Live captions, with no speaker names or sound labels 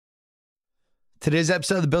Today's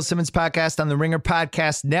episode of the Bill Simmons Podcast on the Ringer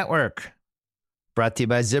Podcast Network, brought to you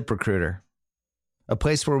by ZipRecruiter, a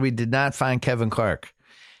place where we did not find Kevin Clark.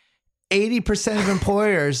 80% of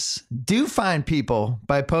employers do find people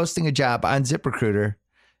by posting a job on ZipRecruiter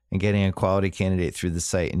and getting a quality candidate through the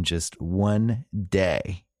site in just one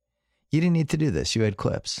day. You didn't need to do this. You had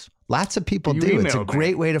clips. Lots of people do. It's a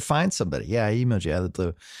great way to find somebody. Yeah, I emailed you out of the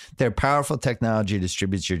blue. Their powerful technology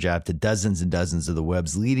distributes your job to dozens and dozens of the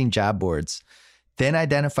web's leading job boards, then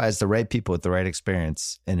identifies the right people with the right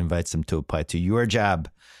experience and invites them to apply to your job.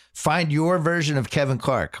 Find your version of Kevin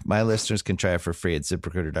Clark. My listeners can try it for free at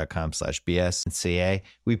ZipRecruiter.com/BS&CA.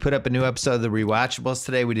 We put up a new episode of the Rewatchables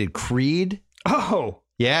today. We did Creed. Oh.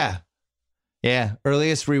 Yeah. Yeah.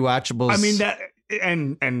 Earliest Rewatchables. I mean, that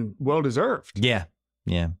and well deserved. Yeah.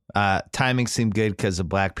 Yeah. Timing seemed good because of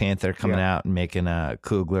Black Panther coming out and making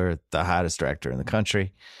Coogler the hottest director in the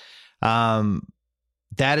country.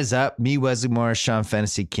 That is up. Me, Wesley Morris, Sean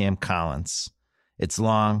Fennessy, Cam Collins. It's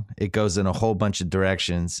long. It goes in a whole bunch of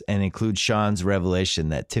directions and includes Sean's revelation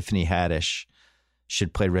that Tiffany Haddish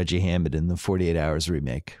should play Reggie Hammond in the 48 Hours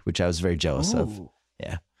remake, which I was very jealous of.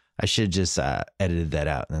 Yeah. I should have just edited that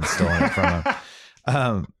out and then stolen it from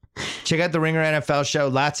him. Check out the Ringer NFL show.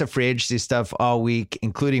 Lots of free agency stuff all week,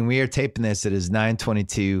 including we are taping this. It is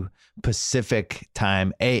 9:22 Pacific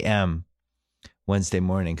time, a.m. Wednesday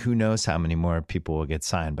morning. Who knows how many more people will get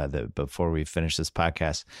signed before we finish this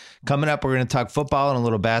podcast. Coming up, we're going to talk football and a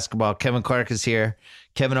little basketball. Kevin Clark is here.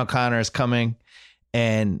 Kevin O'Connor is coming.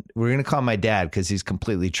 And we're going to call my dad because he's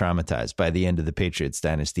completely traumatized by the end of the Patriots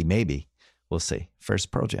dynasty. Maybe. We'll see.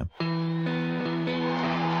 First, Pearl Jam.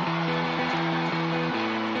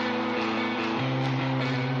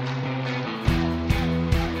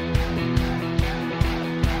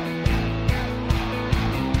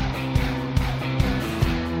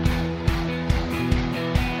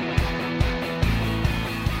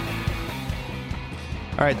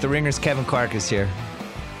 All right, the Ringer's Kevin Clark is here.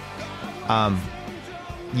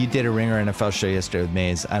 You did a Ringer NFL show yesterday with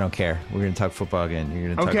Maze. I don't care. We're going to talk football again.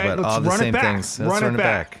 You're going to talk about all the same things. Let's run it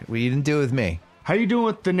back. Well, you didn't do it with me. How you doing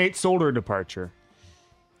with the Nate Solder departure?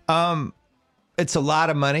 It's a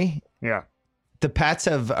lot of money. Yeah. The Pats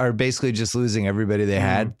are basically just losing everybody they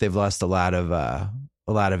had. They've lost a lot of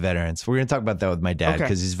veterans. We're going to talk about that with my dad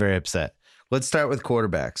because he's very upset. Let's start with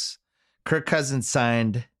quarterbacks. Kirk Cousins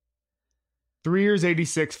signed 3 years,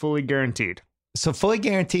 86, fully guaranteed. So fully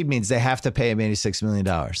guaranteed means they have to pay him $86 million.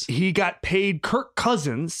 He got paid Kirk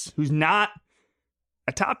Cousins, who's not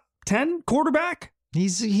a top 10 quarterback.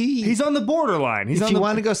 He's on the borderline. If you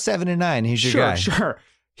want to go 7-9, he's your guy. Sure.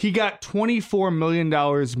 He got $24 million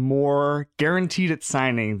more guaranteed at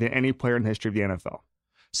signing than any player in the history of the NFL.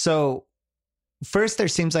 So first, there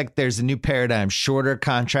seems like there's a new paradigm. Shorter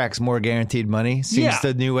contracts, more guaranteed money seems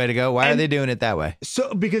the new way to go. Why are they doing it that way?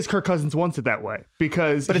 So because Kirk Cousins wants it that way.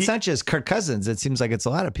 But it's not just Kirk Cousins. It seems like it's a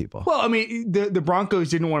lot of people. Well, I mean, the Broncos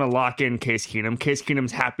didn't want to lock in Case Keenum. Case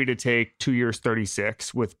Keenum's happy to take 2 years,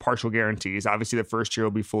 36 with partial guarantees. Obviously, the first year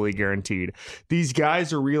will be fully guaranteed. These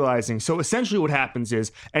guys are realizing. So essentially what happens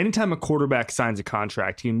is anytime a quarterback signs a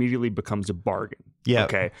contract, he immediately becomes a bargain. Yeah.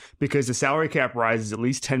 Okay. Because the salary cap rises at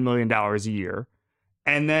least $10 million a year.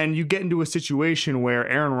 And then you get into a situation where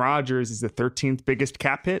Aaron Rodgers is the 13th biggest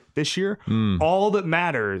cap hit this year. All that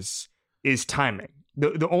matters is timing.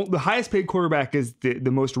 The highest paid quarterback is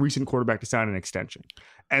the most recent quarterback to sign an extension.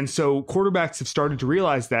 And so quarterbacks have started to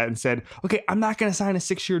realize that and said, okay, I'm not going to sign a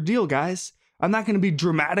 6-year deal, guys. I'm not going to be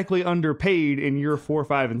dramatically underpaid in year 4,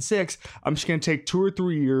 5, and 6. I'm just going to take 2 or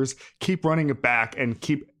 3 years, keep running it back, and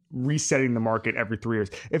keep resetting the market every 3 years.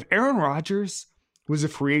 If Aaron Rodgers was a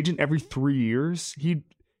free agent every 3 years, he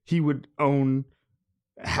would own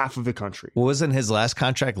half of the country. Wasn't his last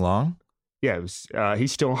contract long? Yeah, it was.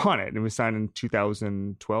 He's still on it. It was signed in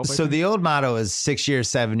 2012. So the old motto is 6 years,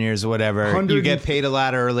 7 years, whatever. You get paid a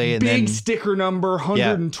lot early, and big sticker number,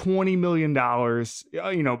 $120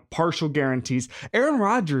 million. Partial guarantees. Aaron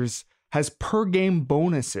Rodgers has per game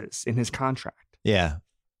bonuses in his contract. Yeah.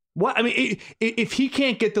 What I mean, if he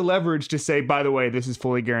can't get the leverage to say, by the way, this is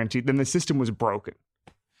fully guaranteed, then the system was broken.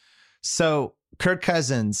 So Kirk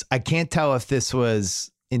Cousins, I can't tell if this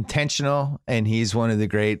was intentional and he's one of the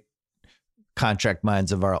great contract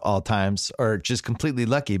minds of our all times or just completely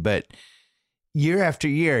lucky, but year after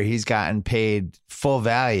year, he's gotten paid full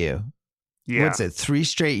value. Yeah. What's it? 3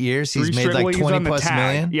 straight years? He's made like 20 plus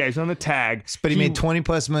million. Yeah, he's on the tag. But he made 20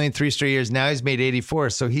 plus million 3 straight years. Now he's made 84.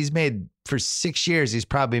 So he's made for 6 years, he's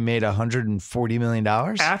probably made $140 million.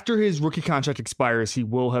 After his rookie contract expires, he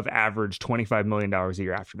will have averaged $25 million a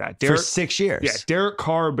year after that. For 6 years. Yeah, Derek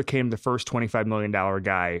Carr became the first $25 million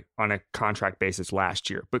guy on a contract basis last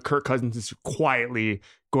year. But Kirk Cousins is quietly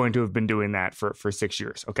going to have been doing that for 6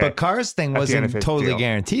 years. Okay, but Carr's thing wasn't totally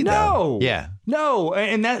guaranteed. No, yeah, no,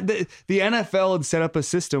 and that the NFL had set up a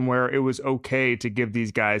system where it was okay to give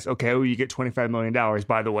these guys, you get $25 million.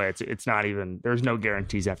 By the way, it's not even, there's no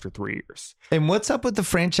guarantees after 3 years. And what's up with the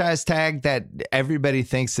franchise tag that everybody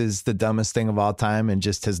thinks is the dumbest thing of all time and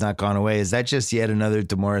just has not gone away? Is that just yet another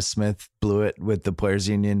DeMaurice Smith blew it with the players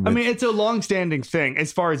union? I mean, it's a long-standing thing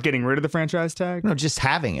as far as getting rid of the franchise tag. No, just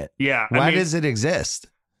having it. Yeah. Why does it exist?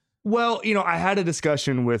 Well, I had a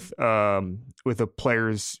discussion with a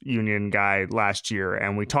players union guy last year,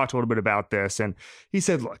 and we talked a little bit about this. And he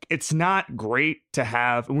said, look, it's not great to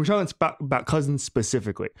have, and we're talking about Cousins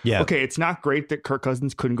specifically. Yeah. Okay, it's not great that Kirk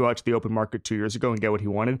Cousins couldn't go out to the open market 2 years ago and get what he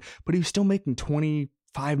wanted, but he was still making $25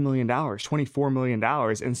 million, $24 million.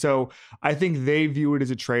 And so I think they view it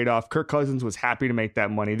as a trade-off. Kirk Cousins was happy to make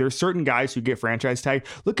that money. There's certain guys who get franchise tag.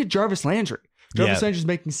 Look at Jarvis Landry. Jarvis Landry's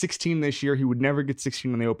making 16 this year. He would never get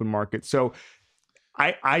 16 on the open market. So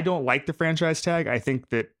I don't like the franchise tag. I think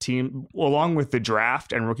that along with the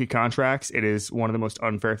draft and rookie contracts, it is one of the most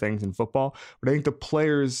unfair things in football. But I think the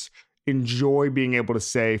players enjoy being able to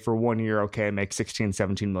say for 1 year, okay, I make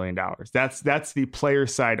 $17 million. That's the player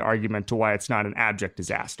side argument to why it's not an abject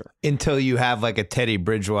disaster. Until you have like a Teddy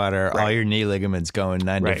Bridgewater, all your knee ligaments going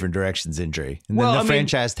 9 different directions injury. And then the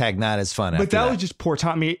franchise tag not as fun. But that was just poor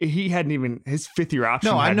Tommy. He hadn't even, his 5th-year option.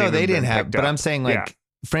 No, I know they didn't have, but I'm saying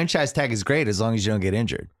franchise tag is great as long as you don't get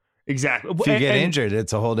injured. Exactly. If you get injured,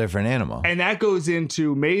 it's a whole different animal. And that goes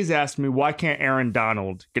into, Mays asked me, why can't Aaron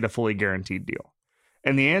Donald get a fully guaranteed deal?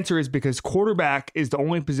 And the answer is because quarterback is the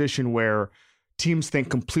only position where teams think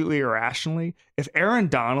completely irrationally. If Aaron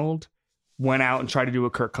Donald went out and tried to do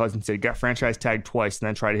what Kirk Cousins did, got franchise tagged twice and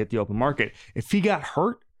then tried to hit the open market, if he got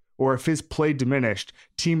hurt or if his play diminished,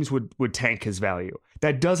 teams would tank his value.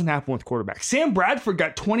 That doesn't happen with quarterbacks. Sam Bradford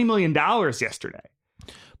got $20 million yesterday.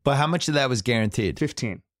 But how much of that was guaranteed?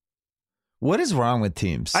 15. What is wrong with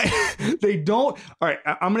teams? They don't. All right,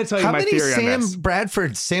 I'm going to tell you my theory on this. How many Sam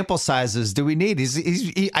Bradford sample sizes do we need?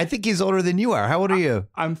 I think he's older than you are. How old are you?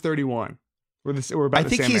 I'm 31. We're about the same age. I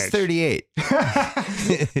think he's 38.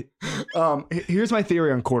 Here's my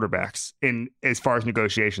theory on quarterbacks as far as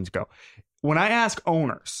negotiations go. When I ask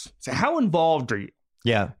owners, say, how involved are you?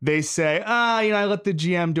 Yeah. They say, I let the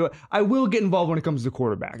GM do it. I will get involved when it comes to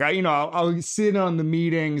quarterback. I'll sit on the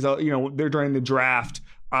meetings. They're during the draft.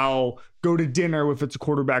 I'll go to dinner if it's a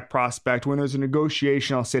quarterback prospect. When there's a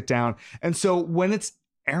negotiation, I'll sit down. And so when it's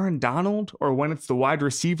Aaron Donald or when it's the wide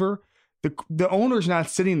receiver, the owner's not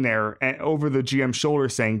sitting there over the GM's shoulder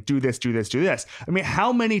saying, do this, do this, do this. I mean,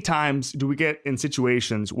 how many times do we get in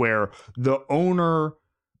situations where the owner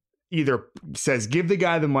either says, give the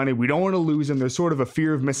guy the money, we don't want to lose him. There's sort of a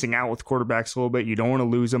fear of missing out with quarterbacks a little bit. You don't want to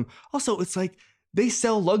lose him. Also, it's like they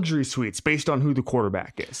sell luxury suites based on who the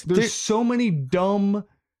quarterback is. There's so many dumb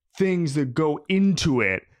things that go into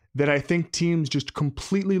it that I think teams just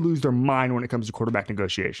completely lose their mind when it comes to quarterback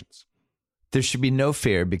negotiations. There should be no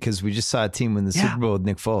fear because we just saw a team win the Super Bowl with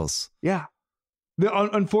Nick Foles. Yeah.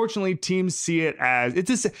 Unfortunately, teams see it as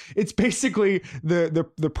it's basically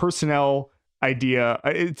the personnel idea.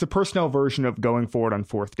 It's a personnel version of going forward on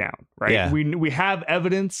 4th down, right? Yeah. We have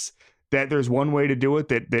evidence that there's one way to do it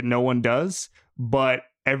that no one does, but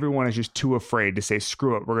everyone is just too afraid to say,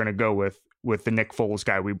 screw it, we're going to go with the Nick Foles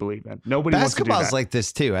guy we believe in. Nobody wants to do that. Basketball's like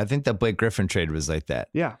this too. I think the Blake Griffin trade was like that.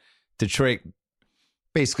 Yeah. Detroit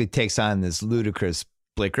basically takes on this ludicrous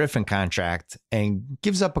Blake Griffin contract and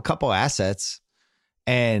gives up a couple assets.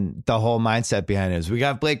 And the whole mindset behind it is, we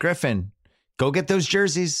got Blake Griffin, go get those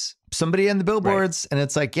jerseys, somebody on the billboards. Right. And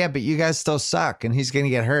it's like, yeah, but you guys still suck. And he's going to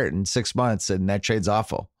get hurt in 6 months. And that trade's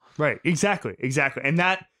awful. Right. Exactly. And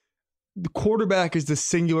that the quarterback is the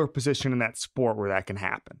singular position in that sport where that can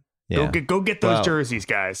happen. Yeah. Go get those jerseys,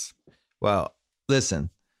 guys. Well, listen,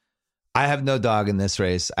 I have no dog in this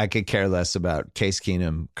race. I could care less about Case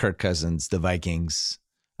Keenum, Kirk Cousins, the Vikings,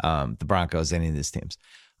 the Broncos, any of these teams.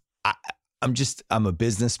 I'm a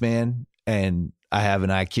businessman and I have an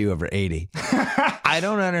IQ over 80. I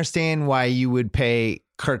don't understand why you would pay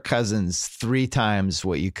Kirk Cousins 3 times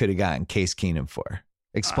what you could have gotten Case Keenum for.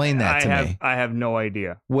 Explain that to me. I have no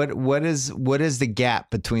idea. What is the gap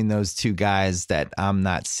between those two guys that I'm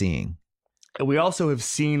not seeing? We also have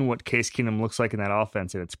seen what Case Keenum looks like in that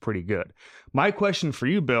offense, and it's pretty good. My question for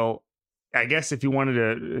you, Bill, I guess if you wanted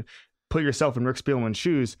to put yourself in Rick Spielman's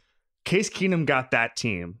shoes, Case Keenum got that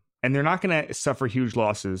team, and they're not going to suffer huge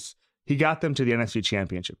losses He got them to the NFC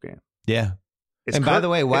Championship game. Yeah. And by the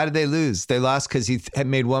way, why did they lose? They lost because he had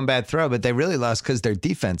made one bad throw, but they really lost because their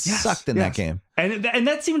defense sucked in that game. And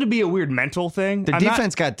that seemed to be a weird mental thing. The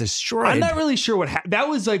defense got destroyed. I'm not really sure what happened. That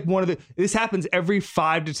was like this happens every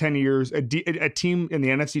 5 to 10 years. A team in the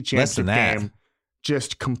NFC Championship game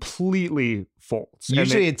just completely folds.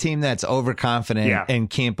 Usually a team that's overconfident and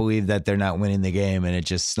can't believe that they're not winning the game, and it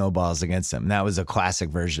just snowballs against them. And that was a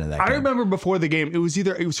classic version of that game. I remember before the game, it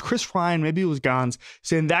was Chris Ryan, maybe it was Gons,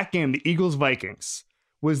 saying that game, the Eagles-Vikings,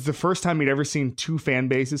 was the first time he'd ever seen two fan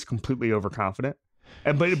bases completely overconfident.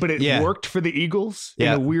 But it worked for the Eagles in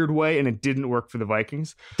a weird way, and it didn't work for the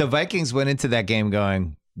Vikings. The Vikings went into that game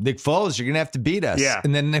going, Nick Foles, you're going to have to beat us. Yeah.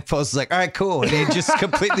 And then Nick Foles was like, all right, cool. And he just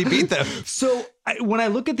completely beat them. So when I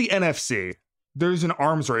look at the NFC, there's an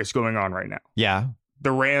arms race going on right now. Yeah.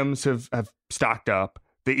 The Rams have stocked up.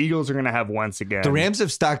 The Eagles are going to have Wentz again. The Rams have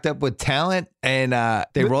stocked up with talent, and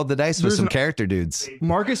they rolled the dice with some character dudes.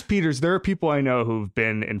 Marcus Peters, there are people I know who've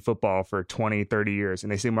been in football for 20, 30 years,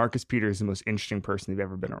 and they say Marcus Peters is the most interesting person they've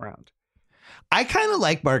ever been around. I kind of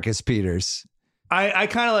like Marcus Peters. I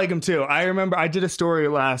kind of like him too. I remember I did a story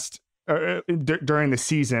during the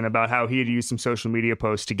season about how he had used some social media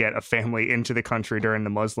posts to get a family into the country during the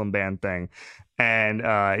Muslim ban thing. And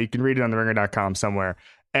you can read it on theringer.com somewhere.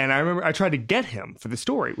 And I remember I tried to get him for the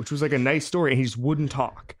story, which was like a nice story, and he just wouldn't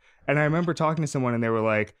talk. And I remember talking to someone, and they were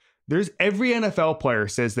like, there's every NFL player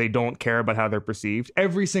says they don't care about how they're perceived.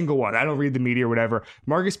 Every single one. I don't read the media or whatever.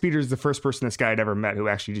 Marcus Peters is the first person this guy had ever met who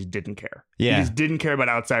actually just didn't care. Yeah. He just didn't care about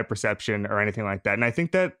outside perception or anything like that. And I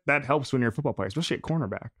think that helps when you're a football player, especially at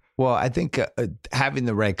cornerback. Well, I think having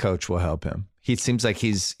the right coach will help him. He seems like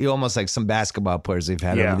he's almost like some basketball players we've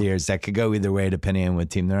had over the years that could go either way depending on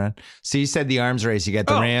what team they're on. So you said the arms race. You got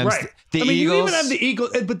the Rams, right. the Eagles. You even have the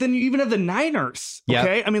Eagles, but then you even have the Niners.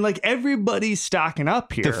 Okay, Yep. I mean, like everybody's stocking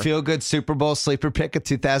up here. The feel-good Super Bowl sleeper pick of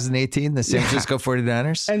 2018, the San Francisco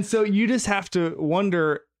 49ers. And so you just have to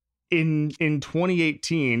wonder, in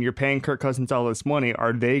 2018, you're paying Kirk Cousins all this money.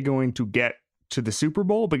 Are they going to get to the Super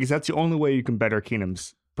Bowl? Because that's the only way you can better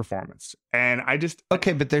Keenum's performance. And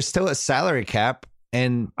okay, but there's still a salary cap,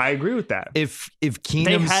 and I agree with that. If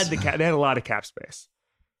Keenum's, they had a lot of cap space.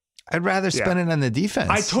 I'd rather spend it on the defense.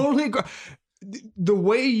 I totally agree. The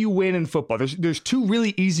way you win in football, there's two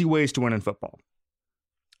really easy ways to win in football.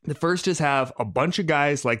 The first is have a bunch of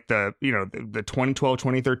guys like the 2012,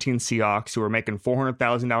 2013 Seahawks who are making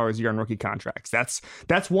 $400,000 a year on rookie contracts.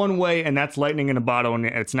 That's one way, and that's lightning in a bottle, and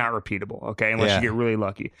it's not repeatable, okay, unless you get really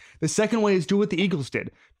lucky. The second way is do what the Eagles did.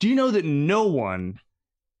 Do you know that no one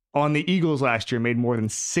on the Eagles last year made more than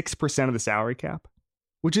 6% of the salary cap?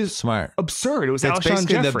 Which is smart, absurd. It was It's Alshon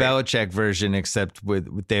basically Jeffrey. the Belichick version, except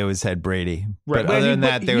with they always had Brady. Right. But other than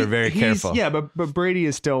that, they were very careful. Yeah, but Brady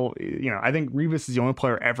is still, I think Revis is the only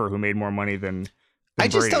player ever who made more money than I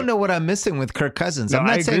just Brady. don't know what I'm missing with Kirk Cousins. No, I'm I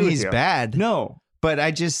not agree saying with he's you. bad. No. But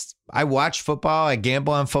I watch football. I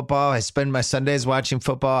gamble on football. I spend my Sundays watching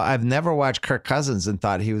football. I've never watched Kirk Cousins and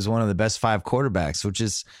thought he was one of the best 5 quarterbacks, which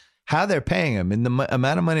is how they're paying him. And the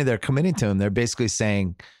amount of money they're committing to him, they're basically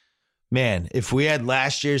saying, man, if we had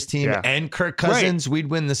last year's team and Kirk Cousins, we'd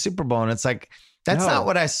win the Super Bowl. And it's like, that's not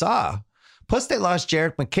what I saw. Plus, they lost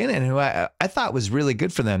Jerick McKinnon, who I thought was really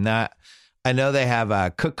good for them. Now, I know they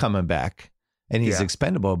have Cook coming back, and he's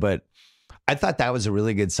expendable, but I thought that was a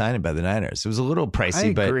really good signing by the Niners. It was a little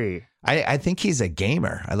pricey, I agree. But I think he's a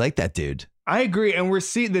gamer. I like that dude. I agree. And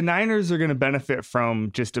the Niners are going to benefit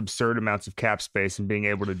from just absurd amounts of cap space and being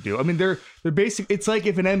able to do. I mean, they're basic. It's like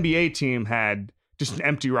if an NBA team had just an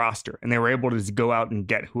empty roster and they were able to just go out and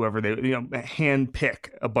get whoever they, hand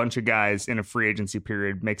pick a bunch of guys in a free agency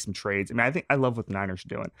period, make some trades. I mean, I love what the Niners are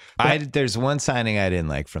doing. There's one signing I didn't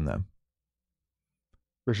like from them.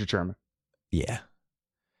 Richard Sherman. Yeah.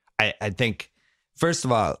 I think, first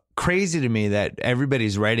of all, crazy to me that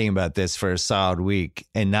everybody's writing about this for a solid week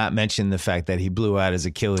and not mention the fact that he blew out his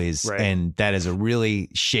Achilles. Right. And that is a really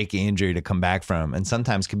shaky injury to come back from. And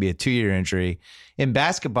sometimes could be a 2-year injury. In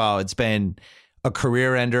basketball, it's been a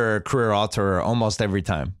career ender or a career alterer almost every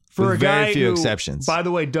time. For a guy very few who, exceptions. by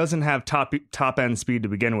the way, doesn't have top end speed to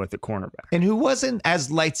begin with at cornerback. And who wasn't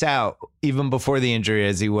as lights out even before the injury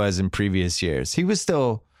as he was in previous years. He was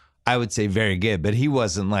still, I would say, very good, but he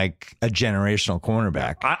wasn't like a generational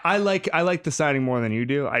cornerback. I like the signing more than you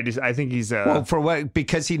do. I think he's well, for what?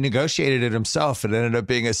 Because he negotiated it himself. It ended up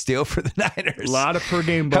being a steal for the Niners. A lot of per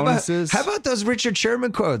game bonuses. How about those Richard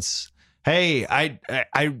Sherman quotes? Hey,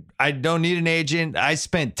 I don't need an agent. I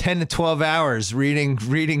spent 10 to 12 hours reading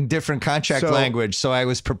different contract language, so I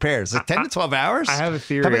was prepared. It's like 10 to 12 hours? I have a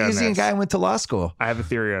theory How about on using this. a guy who went to law school? I have a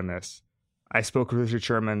theory on this. I spoke with Richard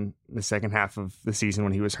Sherman the second half of the season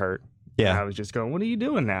when he was hurt. Yeah. And I was just going, what are you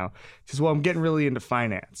doing now? He says, well, I'm getting really into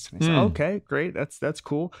finance. And I said, okay, great. That's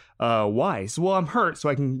cool. Why? He said, well, I'm hurt, so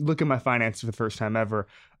I can look at my finances for the first time ever.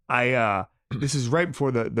 This is right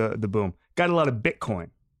before the boom. Got a lot of Bitcoin.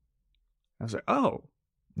 I was like, oh.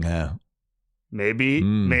 Yeah.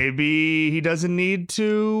 Maybe he doesn't need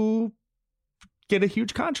to get a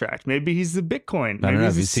huge contract. Maybe he's the Bitcoin. Maybe I don't know.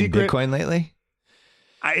 he's Have you seen Bitcoin lately?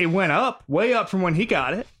 It went up, way up from when he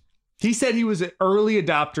got it. He said he was an early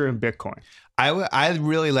adopter in Bitcoin. I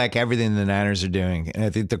really like everything the Niners are doing, and I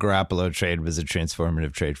think the Garoppolo trade was a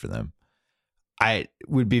transformative trade for them. I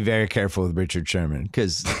would be very careful with Richard Sherman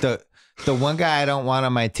because the one guy I don't want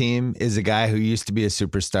on my team is a guy who used to be a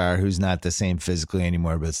superstar who's not the same physically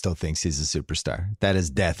anymore, but still thinks he's a superstar. That is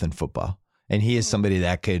death in football. And he is somebody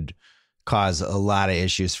that could cause a lot of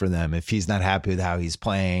issues for them if he's not happy with how he's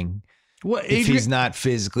playing. What, if he's not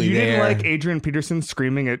physically there. You didn't like Adrian Peterson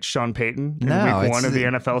screaming at Sean Payton in week 1 of the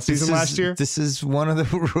NFL season last year? This is one of the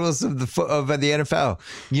rules of the NFL.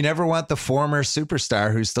 You never want the former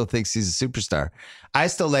superstar who still thinks he's a superstar. I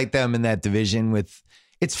still like them in that division with.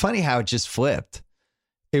 It's funny how it just flipped.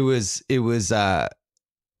 It was the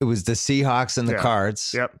Seahawks and the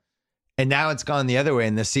Cards. Yep. And now it's gone the other way,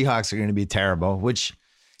 and the Seahawks are going to be terrible, which,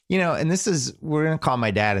 and we're going to call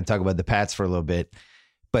my dad and talk about the Pats for a little bit.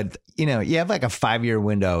 But, you have like a 5-year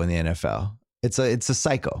window in the NFL. It's a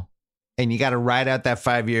cycle. And you got to ride out that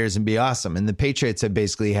 5 years and be awesome. And the Patriots have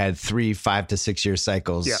basically had 3 5 to 6 year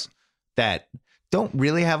cycles that don't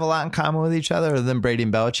really have a lot in common with each other other than Brady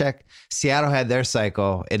and Belichick. Seattle had their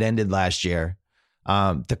cycle. It ended last year.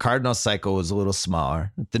 The Cardinals cycle was a little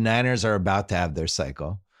smaller. The Niners are about to have their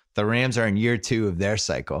cycle. The Rams are in year 2 of their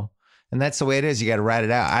cycle. And that's the way it is. You got to ride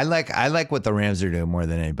it out. I like what the Rams are doing more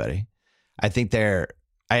than anybody. I think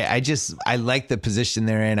I like the position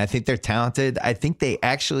they're in. I think they're talented. I think they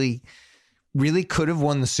actually really could have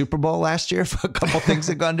won the Super Bowl last year if a couple things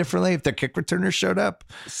had gone differently, if their kick returners showed up.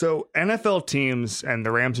 So NFL teams, and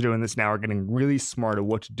the Rams are doing this now, are getting really smart at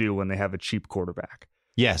what to do when they have a cheap quarterback.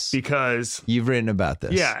 Yes. Because you've written about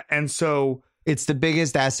this. Yeah. And so it's the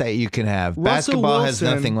biggest asset you can have. Russell Basketball Wilson,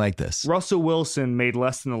 has nothing like this. Russell Wilson made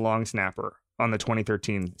less than the long snapper on the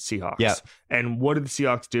 2013 Seahawks. Yep. And what did the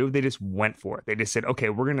Seahawks do? They just went for it. They just said, okay,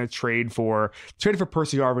 we're going to trade for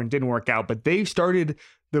Percy Harvin. Didn't work out, but they started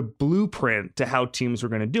the blueprint to how teams were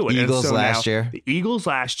going to do it. Eagles last year. The Eagles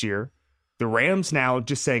last year. The Rams now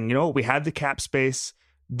just saying, we had the cap space.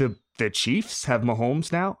 The Chiefs have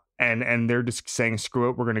Mahomes now. And they're just saying,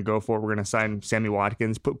 screw it, we're going to go for it. We're going to sign Sammy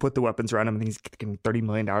Watkins, put the weapons around him. I think he's getting $30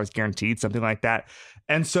 million guaranteed, something like that.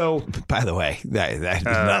 And so... By the way, I did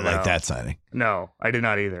not like that signing. No, I did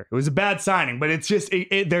not either. It was a bad signing, but it's just,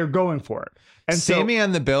 they're going for it. And Sammy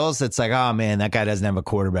on the Bills, it's like, oh man, that guy doesn't have a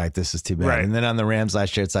quarterback. This is too bad. Right. And then on the Rams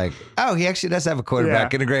last year, it's like, oh, he actually does have a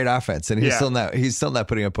quarterback and a great offense, and he's still not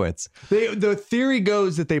putting up points. The theory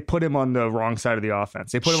goes that they put him on the wrong side of the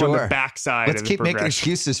offense. They put him on the backside. Let's keep making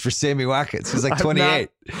excuses for Sammy Watkins. He's like 28.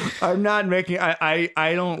 I'm not making. I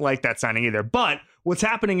don't like that signing either. But what's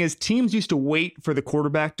happening is teams used to wait for the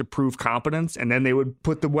quarterback to prove competence, and then they would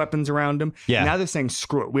put the weapons around him. Yeah. Now they're saying,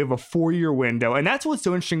 screw it. We have a 4-year window. And that's what's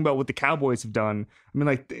so interesting about what the Cowboys have done. I mean,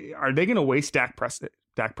 like, are they going to waste Dak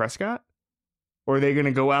Prescott? Or are they going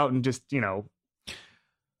to go out and just, build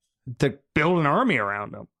an army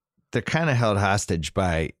around him? They're kind of held hostage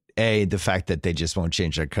by, A, the fact that they just won't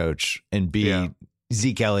change their coach, and B,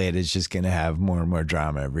 Zeke Elliott is just going to have more and more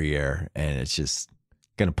drama every year, and it's just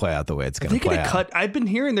going to play out the way it's going to play out. I've been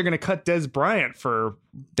hearing they're going to cut Dez Bryant for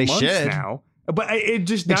months now. But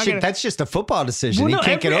that's just a football decision. He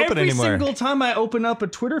can't get open anymore. Every single time I open up a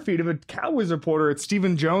Twitter feed of a Cowboys reporter, it's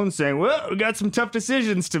Stephen Jones saying, well, we got some tough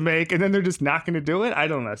decisions to make, and then they're just not going to do it. I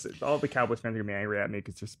don't know. All the Cowboys fans are going to be angry at me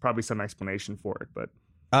because there's probably some explanation for it. But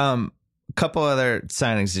a couple other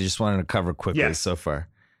signings I just wanted to cover quickly so far.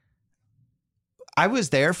 I was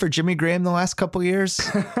there for Jimmy Graham the last couple years.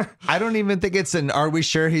 I don't even think it's an "are we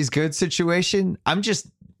sure he's good" situation. I'm just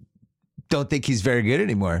don't think he's very good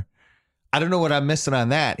anymore. I don't know what I'm missing on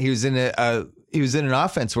that. He was in an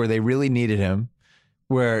offense where they really needed him,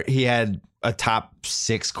 where he had a top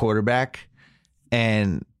 6 quarterback,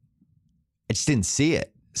 and I just didn't see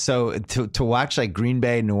it. So to watch like Green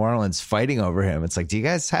Bay, New Orleans fighting over him, it's like, do you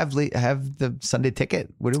guys have the Sunday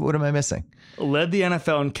ticket? What am I missing? Led the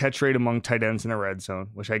NFL in catch rate among tight ends in the red zone,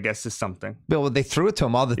 which I guess is something. Well, they threw it to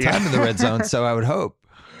him all the time in the red zone, so I would hope.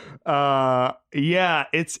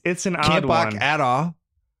 It's an odd one. Can't block at all.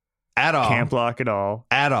 At all. Can't block at all.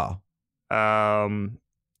 At all.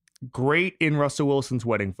 Great in Russell Wilson's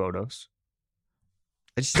wedding photos.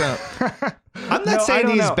 I just don't. I'm not saying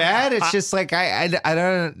he's bad. It's just like I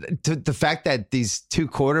don't. The fact that these two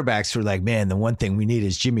quarterbacks were like, man, the one thing we need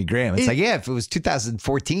is Jimmy Graham. It's like, yeah, if it was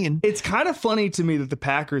 2014. It's kind of funny to me that the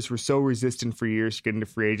Packers were so resistant for years to get into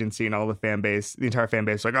free agency, and all the entire fan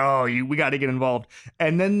base, like, oh, we got to get involved.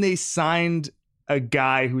 And then they signed a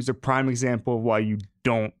guy who's a prime example of why you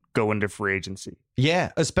don't go into free agency.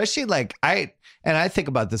 Yeah, especially like I think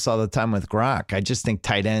about this all the time with Gronk. I just think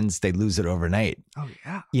tight ends, they lose it overnight. Oh,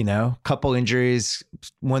 yeah. You know, couple injuries,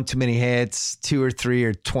 one too many hits, 2 or 3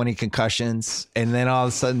 or 20 concussions. And then all of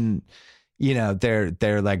a sudden, you know,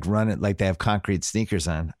 they're like running like they have concrete sneakers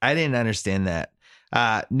on. I didn't understand that.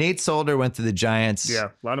 Nate Solder went to the Giants. Yeah,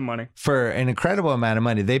 a lot of money. For an incredible amount of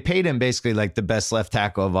money. They paid him basically like the best left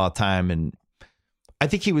tackle of all time. And I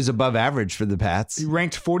think he was above average for the Pats. He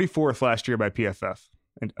ranked 44th last year by PFF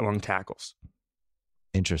among tackles.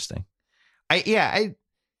 Interesting.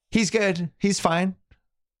 He's good. He's fine.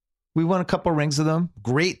 We won a couple rings with him.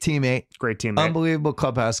 Great teammate. Unbelievable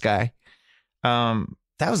clubhouse guy. That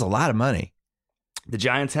was a lot of money. The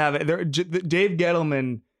Giants have it. Dave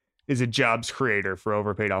Gettleman is a jobs creator for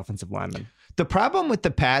overpaid offensive linemen. The problem with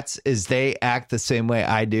the Pats is they act the same way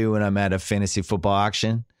I do when I'm at a fantasy football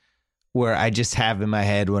auction, where I just have in my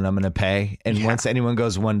head when I'm going to pay. And once anyone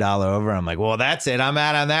goes $1 over, I'm like, well, that's it. I'm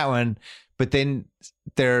out on that one. But then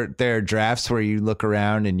there are drafts where you look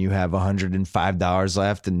around and you have $105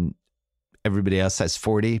 left and everybody else has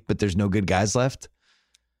 40, but there's no good guys left.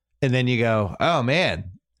 And then you go, oh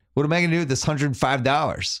man, what am I going to do with this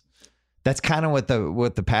 $105? That's kind of what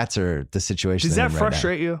the Pats are, the situation. Does that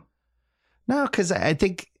frustrate you? No, because I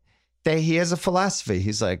think he has a philosophy.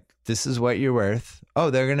 He's like, this is what you're worth. Oh,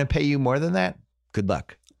 they're going to pay you more than that? Good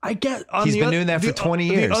luck. I get he's been doing that for 20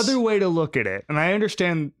 years. The other way to look at it, and I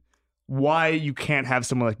understand why you can't have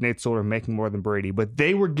someone like Nate Solder making more than Brady, but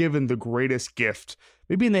they were given the greatest gift,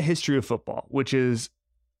 maybe in the history of football, which is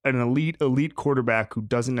an elite quarterback who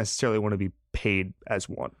doesn't necessarily want to be paid as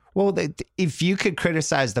one. Well, if you could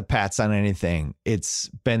criticize the Pats on anything, it's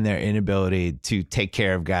been their inability to take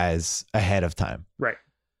care of guys ahead of time. Right.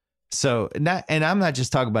 So, and I'm not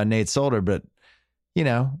just talking about Nate Solder, but, you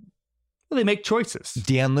know, well, they make choices.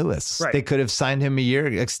 Deion Lewis. Right. They could have signed him a year,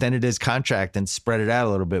 extended his contract, and spread it out a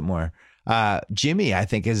little bit more. Jimmy, I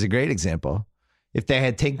think, is a great example. If they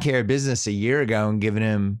had taken care of business a year ago and given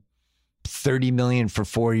him $30 million for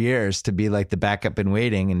 4 years to be like the backup in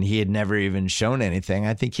waiting, and he had never even shown anything,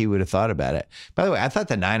 I think he would have thought about it. By the way, I thought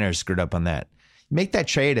the Niners screwed up on that. Make that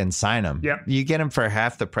trade and sign him. Yeah, you get him for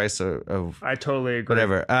half the price of I totally agree.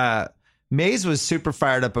 Whatever. Mays was super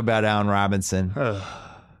fired up about Allen Robinson.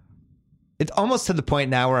 It's almost to the point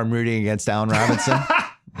now where I'm rooting against Allen Robinson.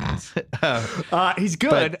 He's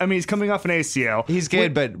good. I mean, he's coming off an ACL. He's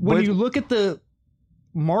good, but when you look at the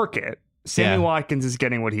market, Sammy Watkins is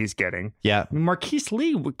getting what he's getting. Yeah, I mean, Marquise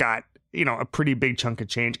Lee got a pretty big chunk of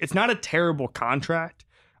change. It's not a terrible contract.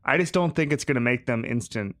 I just don't think it's going to make them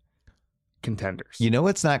instant contenders. You know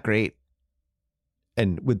what's not great,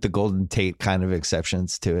 and with the Golden Tate kind of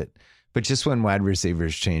exceptions to it, but just when wide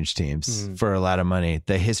receivers change teams for a lot of money,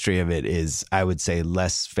 the history of it is, I would say,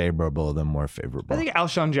 less favorable than more favorable. I think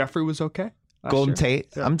Alshon Jeffrey was okay. Golden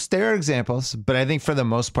Tate, there are examples, but I think for the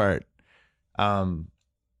most part, I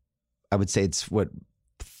would say it's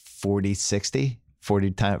 40-60.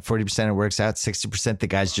 40% it works out. 60% the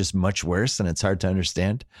guy's just much worse, and it's hard to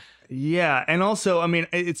understand. Yeah, and also, I mean,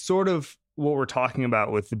 it's sort of what we're talking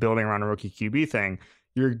about with the building around a rookie QB thing.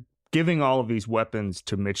 You're giving all of these weapons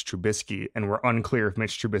to Mitch Trubisky, and we're unclear if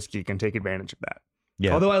Mitch Trubisky can take advantage of that.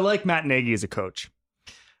 Yeah. Although I like Matt Nagy as a coach.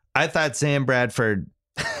 I thought Sam Bradford,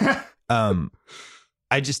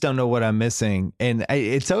 I just don't know what I'm missing. And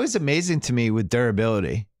it's always amazing to me with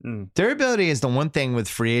durability. Durability is the one thing with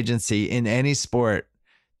free agency in any sport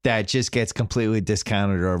that just gets completely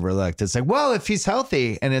discounted or overlooked. It's like, well, if he's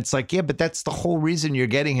healthy, and it's like, yeah, but that's the whole reason you're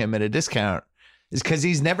getting him at a discount is because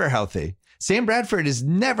he's never healthy. Sam Bradford is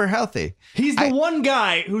never healthy. He's the one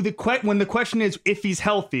guy who when the question is if he's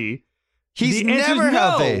healthy, he's never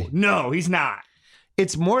healthy. No, he's not.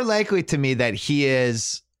 It's more likely to me that he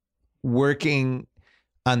is working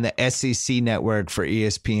on the SEC network for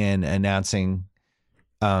ESPN announcing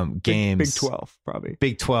games. Big 12, probably.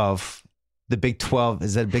 Big 12. The Big 12,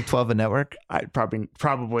 is that Big 12 a network? Probably.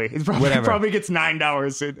 It probably gets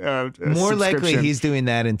 $9. More likely he's doing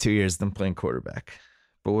that in 2 years than playing quarterback.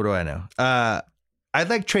 But what do I know? I'd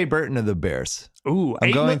like Trey Burton of the Bears. Ooh,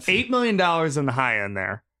 $8 million on the high end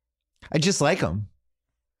there. I just like him.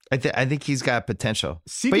 I think he's got potential.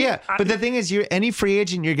 But the thing is, any free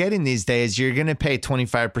agent you're getting these days, you're going to pay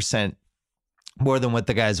 25% more than what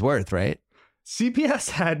the guy's worth, right?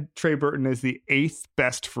 CBS had Trey Burton as the 8th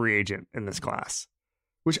best free agent in this class,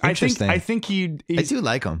 which I think I do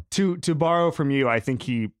like him. To borrow from you, I think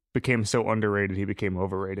he became so underrated, he became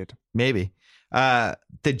overrated. Maybe. The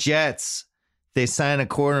Jets, they signed a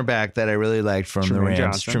cornerback that I really liked from the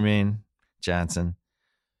Rams, Tremaine Johnson.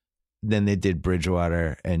 Then they did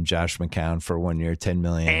Bridgewater and Josh McCown for 1 year, $10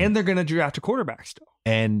 million. And they're going to draft a quarterback still.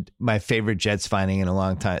 And my favorite Jets signing in a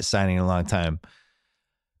long time.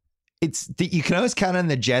 You can always count on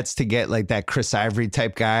the Jets to get like that Chris Ivory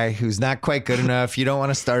type guy who's not quite good enough. You don't want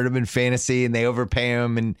to start him in fantasy and they overpay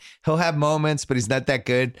him and he'll have moments, but he's not that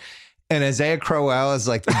good. And Isaiah Crowell is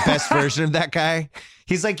like the best version of that guy.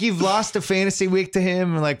 He's like, you've lost a fantasy week to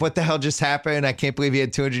him. And like, what the hell just happened? I can't believe he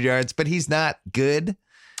had 200 yards, but he's not good.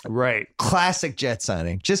 Right. Classic Jet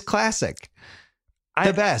signing. Just classic.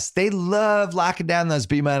 The best. They love locking down those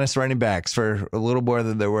B- running backs for a little more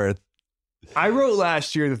than they're worth. I wrote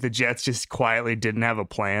last year that the Jets just quietly didn't have a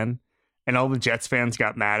plan. And all the Jets fans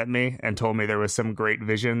got mad at me and told me there was some great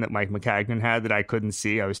vision that Mike McCagnon had that I couldn't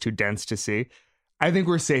see. I was too dense to see. I think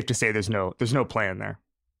we're safe to say there's no plan there.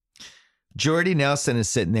 Jordy Nelson is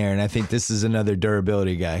sitting there, and I think this is another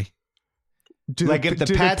durability guy. If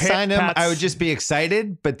the Pats signed him, I would just be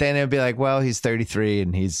excited, but then it'd be like, well, he's 33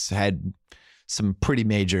 and he's had some pretty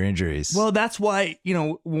major injuries. Well, that's why,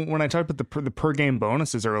 when I talked about the per game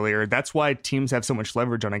bonuses earlier, that's why teams have so much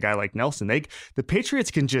leverage on a guy like Nelson. The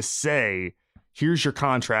Patriots can just say, here's your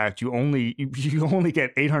contract. You only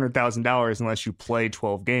get $800,000 unless you play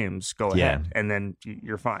 12 games. Go ahead. And then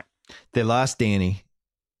you're fine. They lost Danny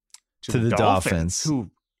to the Dolphins. Who,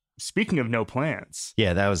 speaking of no plans.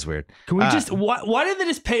 Yeah, that was weird. Can we why did they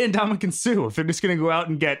just pay Ndamukong Suh if they're just going to go out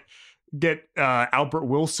and get Albert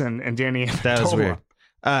Wilson and Danny Amendola? That was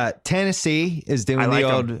weird. Tennessee is doing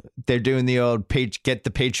they're doing the old get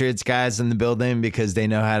the Patriots guys in the building because they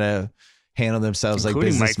know how to handle themselves like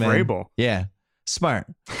businessmen. Mike Vrabel. Yeah. Smart.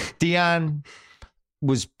 Dion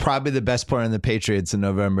was probably the best player in the Patriots in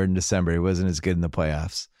November and December. He wasn't as good in the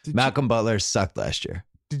playoffs. Malcolm Butler sucked last year.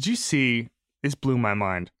 Did you see, this blew my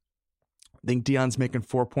mind. I think Dion's making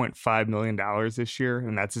 $4.5 million this year,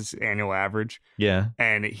 and that's his annual average. Yeah.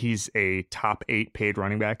 And he's a top 8 paid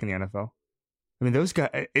running back in the NFL. I mean, those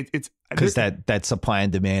guys, it's because that supply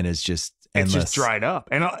and demand is just endless. It's just dried up.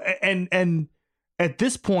 And at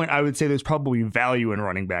this point, I would say there's probably value in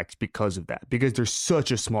running backs because of that, because there's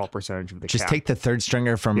such a small percentage of the just cap. Take the third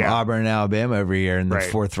stringer from Auburn and Alabama every year in the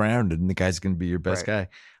fourth round, and the guy's going to be your best guy.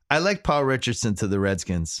 I like Paul Richardson to the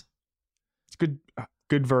Redskins. It's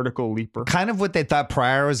good vertical leaper. Kind of what they thought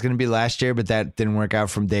Pryor was going to be last year, but that didn't work out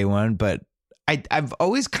from day one. But I've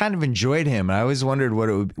always kind of enjoyed him. I always wondered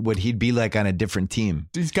what he'd be like on a different team.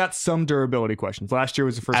 He's got some durability questions. Last year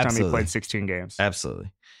was the first time he played 16 games.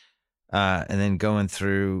 Absolutely. And then going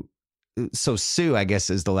through, so Sue, I guess,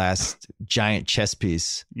 is the last giant chess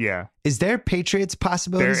piece. Yeah. Is there Patriots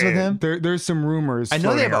possibilities with him? There's some rumors. I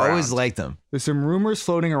know they've always liked him. There's some rumors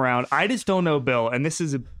floating around. I just don't know, Bill, and this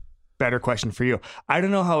is a better question for you. I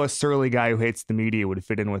don't know how a surly guy who hates the media would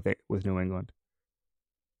fit in with New England.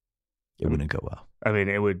 It wouldn't go well. I mean,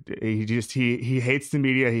 it would. He hates the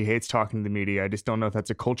media. He hates talking to the media. I just don't know if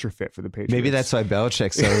that's a culture fit for the Patriots. Maybe that's why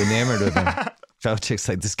Belichick's so enamored of him. Belichick's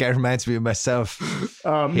like, this guy reminds me of myself.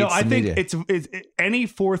 No, I think it's any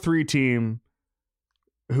 4-3 team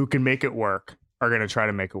who can make it work are going to try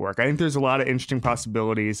to make it work. I think there's a lot of interesting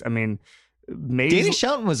possibilities. I mean, Danny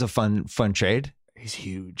Shelton was a fun trade. He's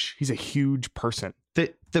huge. He's a huge person.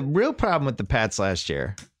 The real problem with the Pats last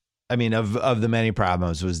year, I mean, of the many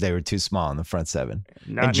problems, was they were too small in the front seven.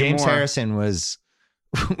 And James Harrison was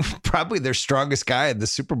probably their strongest guy in the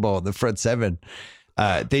Super Bowl in the front seven.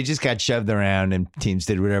 They just got shoved around and teams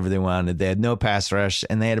did whatever they wanted. They had no pass rush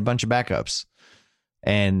and they had a bunch of backups.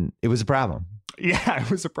 And it was a problem. Yeah,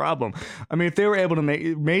 it was a problem. I mean, if they were able to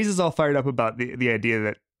Mays is all fired up about the idea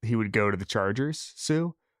that he would go to the Chargers,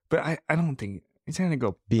 Sue. But I don't think he's going to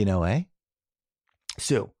go. Be in LA?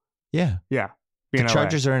 Sue. Yeah. Yeah. The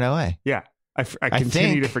Chargers are in LA. Yeah. I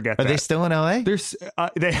continue to forget that. Are they still in LA?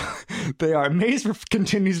 They are. Mays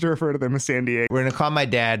continues to refer to them as San Diego. We're going to call my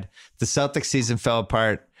dad. The Celtics season fell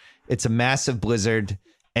apart. It's a massive blizzard,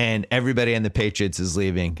 and everybody on the Patriots is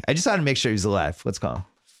leaving. I just wanted to make sure he's alive. Let's call him.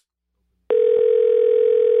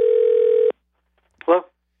 Hello?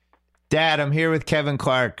 Dad, I'm here with Kevin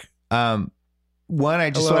Clark. I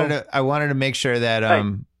wanted to make sure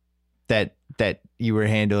that that you were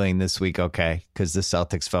handling this week okay, because the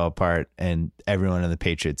Celtics fell apart and everyone on the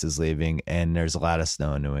Patriots is leaving and there's a lot of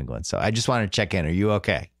snow in New England. So I just wanted to check in. Are you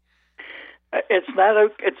okay? It's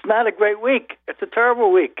not a great week. It's a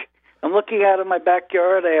terrible week. I'm looking out of my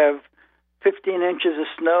backyard. I have 15 inches of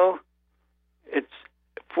snow. It's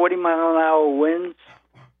 40-mile-an-hour winds.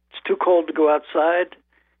 It's too cold to go outside.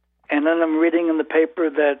 And then I'm reading in the paper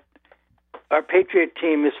that our Patriot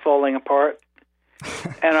team is falling apart.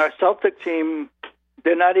 And our Celtic team,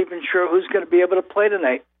 they're not even sure who's going to be able to play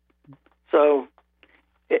tonight. So,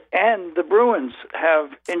 and the Bruins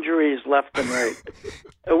have injuries left and right.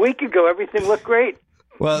 A week ago, everything looked great.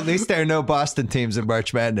 Well, at least there are no Boston teams in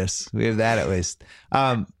March Madness. We have that at least.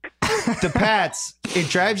 The Pats, it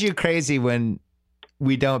drives you crazy when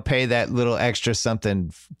we don't pay that little extra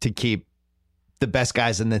something to keep the best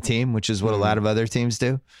guys in the team, which is what a lot of other teams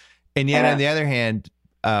do. And yet, on the other hand,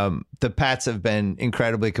 the Pats have been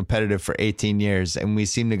incredibly competitive for 18 years, and we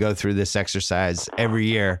seem to go through this exercise every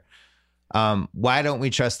year. Why don't we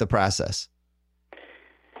trust the process?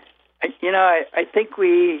 I think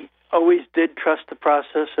we always did trust the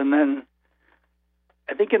process, and then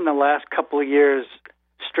I think in the last couple of years,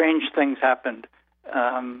 strange things happened.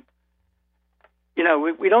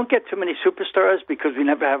 We don't get too many superstars because we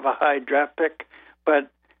never have a high draft pick, but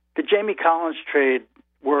the Jamie Collins trade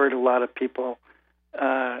worried a lot of people.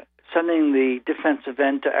 Sending the defensive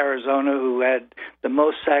end to Arizona, who had the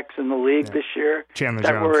most sacks in the league this year, Chandler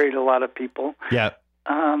that Jones. worried a lot of people. Yeah.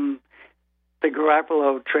 The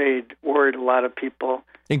Garoppolo trade worried a lot of people,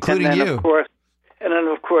 including you. Of course,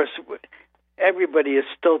 everybody is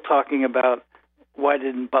still talking about why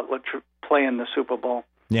didn't Butler play in the Super Bowl?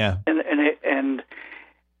 Yeah. And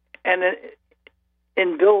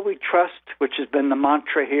in Bill we trust, which has been the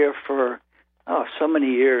mantra here for so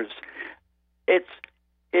many years. It's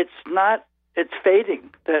fading.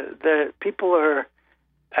 The people are.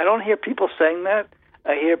 I don't hear people saying that.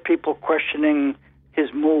 I hear people questioning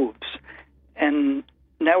his moves. And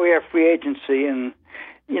now we have free agency, and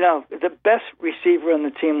the best receiver on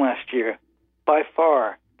the team last year, by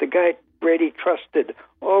far, the guy Brady trusted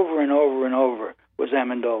over and over and over, was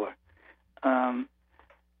Amendola. And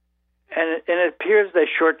it appears they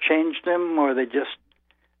shortchanged him, or they just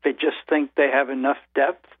think they have enough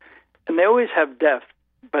depth, and they always have depth,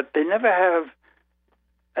 but they never have.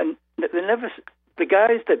 And the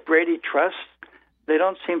guys that Brady trusts, they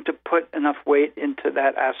don't seem to put enough weight into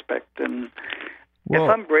that aspect. And if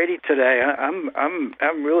I'm Brady today,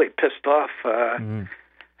 I'm really pissed off.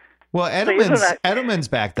 Well, Edelman's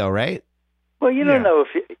back though, right? Well, you don't know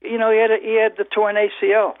if he had the torn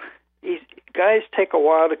ACL. Guys take a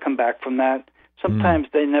while to come back from that. Sometimes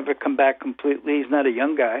they never come back completely. He's not a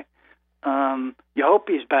young guy. You hope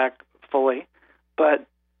he's back fully, but.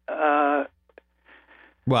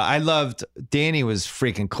 Well, I loved Danny was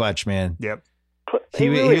freaking clutch, man. Yep. He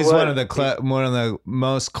was one of the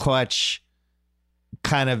most clutch,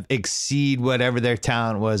 kind of exceed whatever their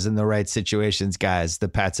talent was in the right situations guys the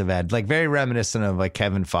Pats have had. Like very reminiscent of like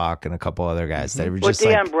Kevin Falk and a couple other guys. They were just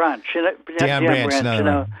Deion like Branch. Deion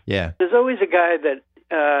Branch, yeah. There's always a guy that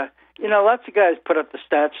lots of guys put up the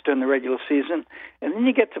stats during the regular season, and then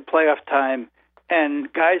you get to playoff time,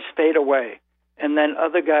 and guys fade away, and then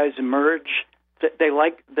other guys emerge. They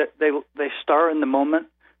star in the moment,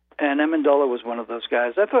 and Amendola was one of those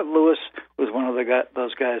guys. I thought Lewis was one of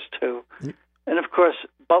those guys too, and of course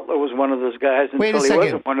Butler was one of those guys until he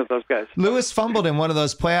wasn't one of those guys. Lewis fumbled in one of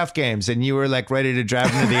those playoff games, and you were like ready to drive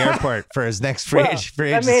him to the airport for his next free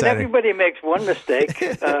agent signing. Everybody makes one mistake.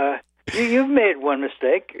 You've made one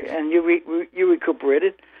mistake, and you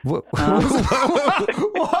recuperated. Whoa. I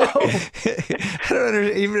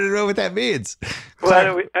don't even know what that means. Well, I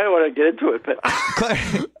don't want to get into it, but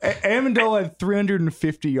Amendola had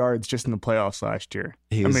 350 yards just in the playoffs last year.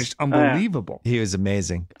 It's unbelievable. He was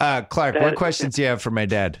amazing. Clark, what questions do you have for my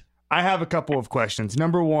dad? I have a couple of questions.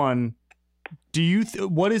 Number one,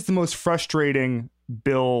 what is the most frustrating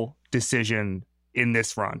Bill decision in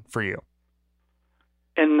this run for you?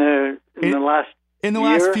 In the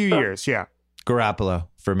last few years, yeah. Garoppolo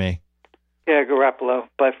for me. Yeah, Garoppolo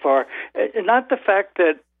by far. Not the fact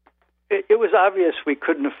that it was obvious we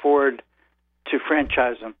couldn't afford to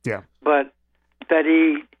franchise him. Yeah. But that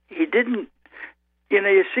he didn't.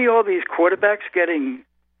 You see all these quarterbacks getting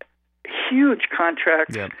huge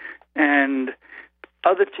contracts, and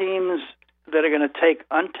other teams that are going to take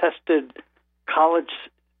untested college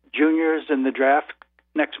juniors in the draft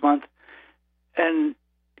next month, and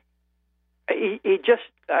he just,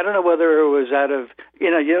 I don't know whether it was out of, you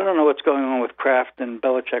don't know what's going on with Kraft and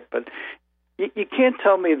Belichick, but you can't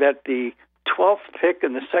tell me that the 12th pick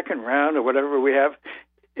in the second round or whatever we have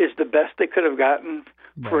is the best they could have gotten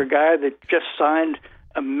for a guy that just signed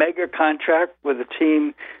a mega contract with a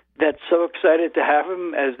team that's so excited to have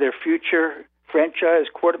him as their future franchise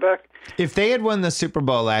quarterback. If they had won the Super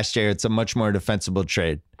Bowl last year, it's a much more defensible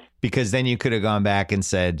trade, because then you could have gone back and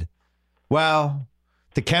said, well,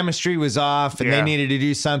 the chemistry was off and they needed to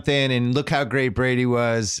do something, and look how great Brady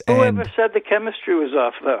was. Whoever said the chemistry was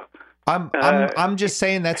off, though? I'm just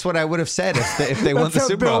saying that's what I would have said if they won the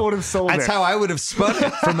Super Bowl. That's how I would have spun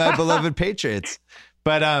it for my beloved Patriots.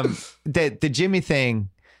 But the Jimmy thing,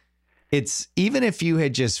 it's even if you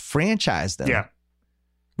had just franchised them,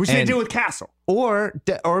 which they did with Castle, or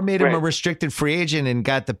made him a restricted free agent and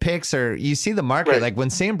got the picks, or you see the market like when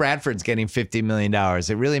Sam Bradford's getting $50 million,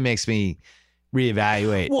 it really makes me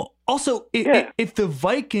reevaluate. Well, also if the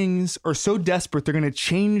Vikings are so desperate, they're going to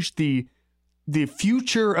change the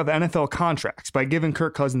future of NFL contracts by giving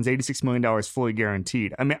Kirk Cousins $86 million fully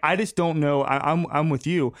guaranteed. I mean, I just don't know. I'm with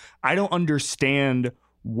you. I don't understand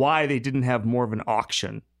why they didn't have more of an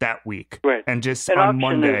auction that week. Right. And just an on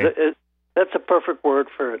Monday. That's a perfect word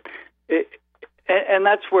for it. And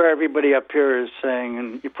that's where everybody up here is saying,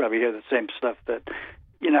 and you probably hear the same stuff, that,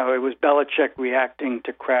 it was Belichick reacting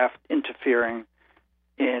to Kraft interfering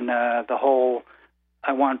in the whole,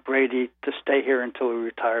 I want Brady to stay here until he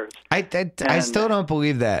retires. I still don't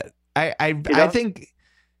believe that. I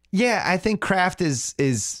think Kraft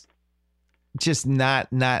is just not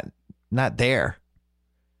there.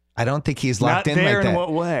 I don't think he's locked in like that. In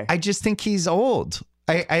what way? I just think he's old.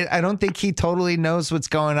 I don't think he totally knows what's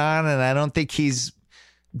going on, and I don't think he's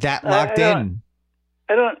that locked in.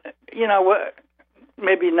 I don't.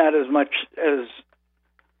 Maybe not as much as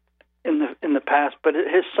in the past, but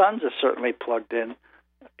his sons are certainly plugged in.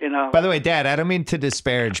 By the way, Dad, I don't mean to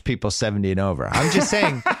disparage people 70 and over. I'm just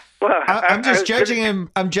saying. Well, I'm just judging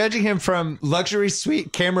him. I'm judging him from luxury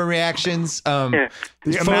suite camera reactions,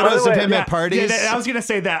 photos of him at parties. Yeah, I was gonna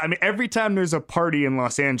say that. I mean, every time there's a party in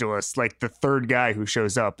Los Angeles, like the third guy who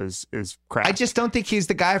shows up is Kraft. I just don't think he's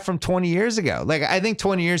the guy from 20 years ago. Like, I think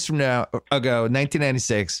 20 years ago,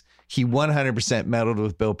 1996, he 100% meddled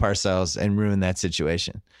with Bill Parcells and ruined that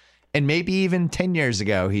situation. And maybe even 10 years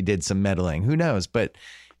ago, he did some meddling. Who knows? But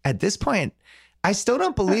at this point, I still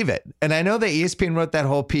don't believe it. And I know that ESPN wrote that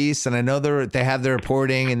whole piece, and I know they have the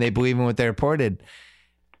reporting and they believe in what they reported.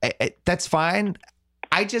 That's fine.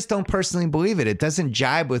 I just don't personally believe it. It doesn't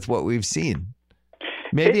jibe with what we've seen.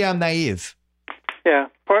 Maybe I'm naive. Yeah.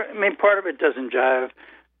 Part of it doesn't jive.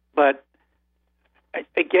 But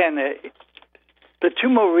again, the two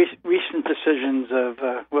more recent decisions of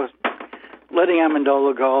letting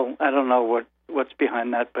Amendola go, I don't know what's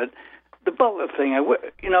behind that, but the Butler thing,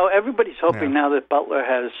 everybody's hoping now that Butler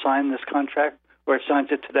has signed this contract, or signs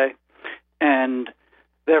it today, and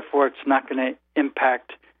therefore it's not going to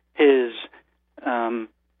impact his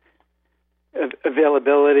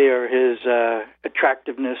availability or his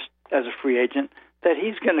attractiveness as a free agent, that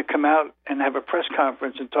he's going to come out and have a press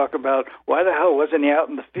conference and talk about why the hell wasn't he out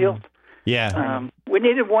in the field? Yeah. We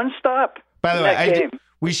needed one stop. By the way,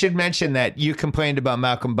 we should mention that you complained about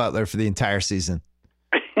Malcolm Butler for the entire season.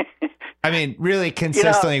 I mean, really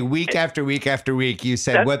consistently, week after week after week, you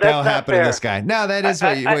said, what the hell happened to this guy? No, that is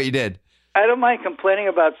what you did. I don't mind complaining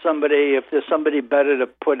about somebody if there's somebody better to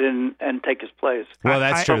put in and take his place. Well,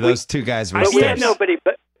 that's true. Those two guys were But we had nobody,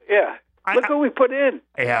 but look who we put in.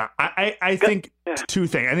 Yeah, I think two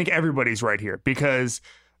things. I think everybody's right here, because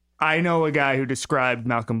I know a guy who described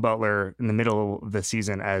Malcolm Butler in the middle of the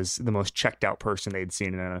season as the most checked out person they'd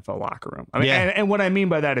seen in an NFL locker room. I mean, and what I mean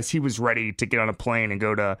by that is he was ready to get on a plane and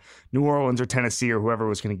go to New Orleans or Tennessee or whoever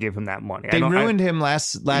was going to give him that money. They ruined him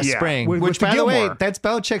last spring, which, by the way, that's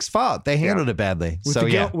Belichick's fault. They handled it badly.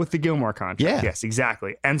 With the Gilmore contract. Yeah. Yes,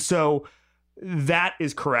 exactly. And so that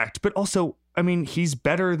is correct. But also, I mean, he's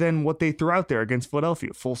better than what they threw out there against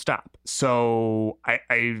Philadelphia, full stop. So at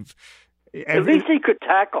least he could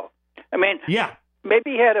tackle. I mean,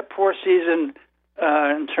 maybe he had a poor season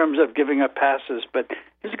in terms of giving up passes, but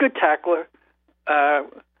he's a good tackler.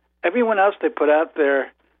 Everyone else they put out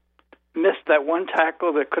there missed that one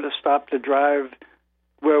tackle that could have stopped the drive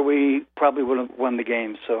where we probably would have won the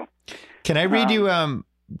game. So, can I read you?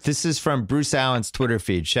 This is from Bruce Allen's Twitter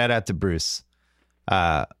feed. Shout out to Bruce.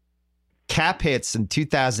 Cap hits in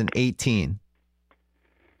 2018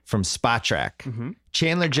 from Spot Track. Mm-hmm.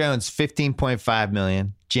 Chandler Jones, $15.5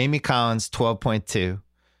 million. Jamie Collins, $12.2.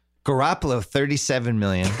 Garoppolo, $37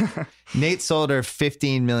 million. Nate Solder,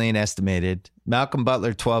 $15 million estimated. Malcolm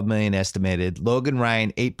Butler, $12 million estimated. Logan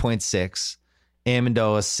Ryan, $8.6.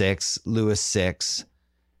 Amendola, $6. Lewis, $6.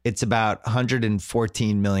 It's about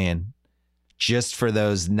 $114 million just for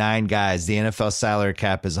those 9 guys. The NFL salary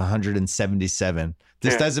cap is $177.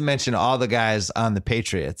 This doesn't mention all the guys on the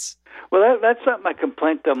Patriots. Well, that's not my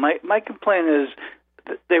complaint, though. My complaint is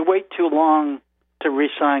they wait too long to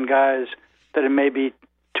re-sign guys that are maybe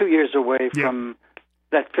 2 years away from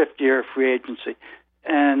that 5th year of free agency.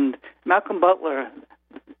 And Malcolm Butler,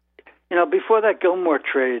 before that Gilmore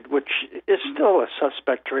trade, which is still a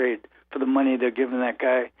suspect trade for the money they're giving that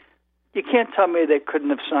guy, you can't tell me they couldn't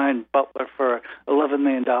have signed Butler for $11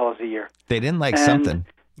 million a year. They didn't like something.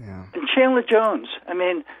 Yeah. And Chandler Jones, I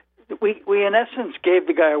mean, we in essence gave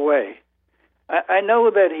the guy away. I know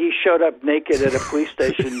that he showed up naked at a police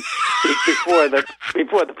station before the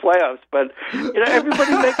playoffs, but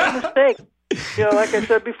everybody makes a mistake. Like I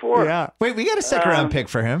said before. Yeah. Wait, we got a second round pick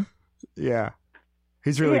for him. Yeah.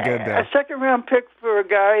 He's really good, though. A second-round pick for a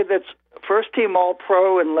guy that's first-team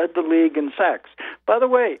All-Pro and led the league in sacks. By the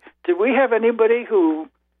way, did we have anybody who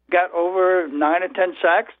got over 9 or 10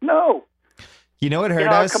 sacks? No. You know what hurt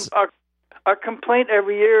us? Our complaint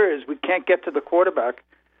every year is we can't get to the quarterback,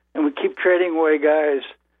 and we keep trading away guys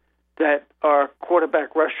that are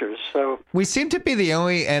quarterback rushers. So we seem to be the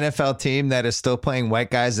only NFL team that is still playing white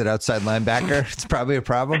guys at outside linebacker. It's probably a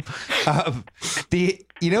problem.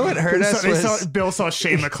 You know what hurt us? Bill saw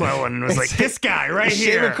Shane McClellan and was like, "This guy right Shane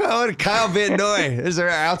here." McClellan and Kyle Van Noy. Those are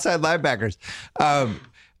our outside linebackers. I'm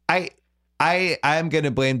going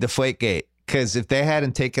to blame Deflategate, because if they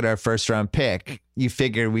hadn't taken our first round pick, you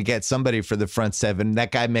figure we get somebody for the front seven.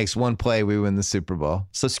 That guy makes one play, we win the Super Bowl.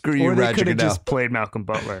 So screw you, Roger Goodell. Or they could have just played Malcolm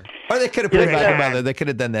Butler. Or they could have played Malcolm Butler. They could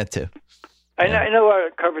have done that too. I know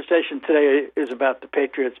our conversation today is about the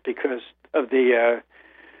Patriots because of the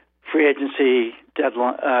free agency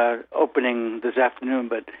deadline opening this afternoon,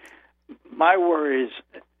 but my worries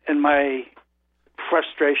and my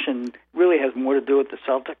frustration really has more to do with the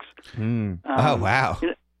Celtics. Oh, wow.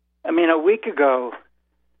 I mean, a week ago,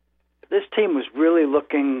 this team was really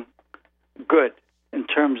looking good in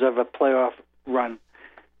terms of a playoff run.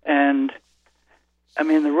 And, I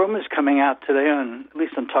mean, the rumors coming out today, at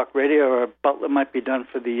least on talk radio, are Butler might be done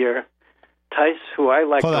for the year. Tice, who I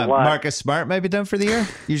like a lot. Marcus Smart might be done for the year?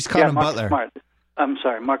 You just called him Marcus Butler. Smart. I'm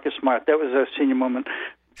sorry, Marcus Smart. That was a senior moment.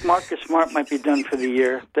 Marcus Smart might be done for the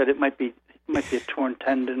year, that it might be a torn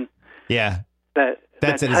tendon. Yeah.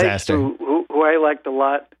 That's a disaster. Who I liked a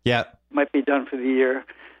lot. Yeah. Might be done for the year.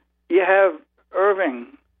 You have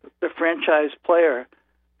Irving, the franchise player,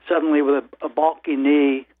 suddenly with a bulky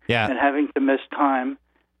knee and having to miss time,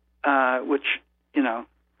 which,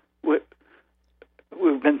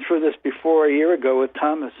 we've been through this before a year ago with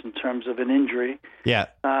Thomas in terms of an injury. Yeah.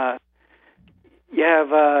 You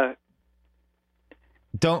have...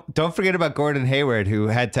 Don't forget about Gordon Hayward, who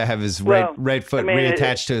had to have his right foot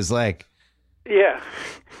reattached to his leg. Yeah.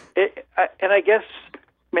 And I guess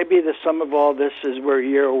maybe the sum of all this is we're a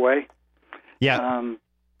year away. Yeah.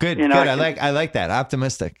 Good. I like that.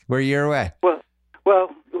 Optimistic. We're a year away.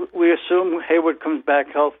 Well, we assume Hayward comes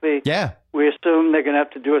back healthy. Yeah. We assume they're going to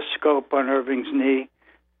have to do a scope on Irving's knee.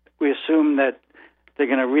 We assume that they're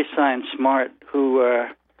going to re-sign Smart, who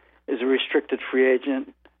is a restricted free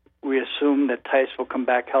agent. We assume that Tice will come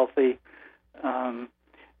back healthy, and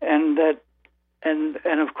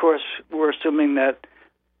of course we're assuming that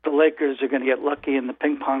the Lakers are going to get lucky in the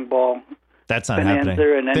ping pong ball. That's not happening.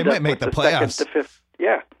 They might make the playoffs. Second to fifth,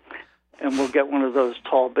 and we'll get one of those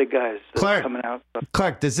tall, big guys coming out.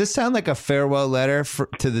 Clark, does this sound like a farewell letter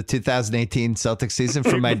to the 2018 Celtics season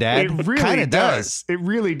from my dad? It really does. It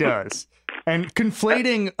really does. And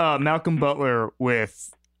conflating Malcolm Butler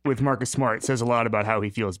with Marcus Smart says a lot about how he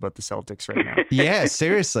feels about the Celtics right now. Yeah,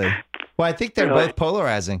 seriously. Well, I think they're both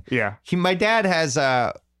polarizing. Yeah. My dad has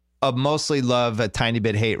a mostly love, a tiny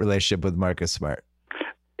bit hate relationship with Marcus Smart.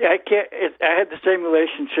 Yeah, I had the same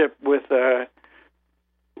relationship with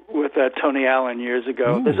Tony Allen years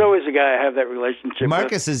ago. Ooh. There's always a guy I have that relationship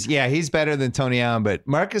Marcus with. He's better than Tony Allen, but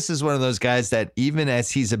Marcus is one of those guys that even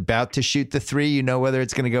as he's about to shoot the three, you know whether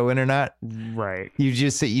it's going to go in or not. Right.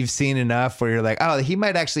 You've seen enough where you're like, oh, he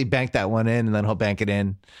might actually bank that one in, and then he'll bank it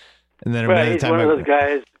in. And then he's one of those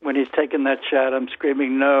guys, when he's taking that shot, I'm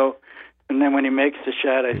screaming no. And then when he makes the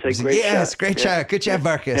shot, I say, great shot. Yes, great shot. Good job,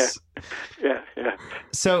 Marcus. Yeah.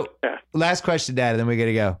 So, last question, Dad, and then we got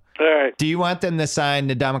to go. All right. Do you want them to sign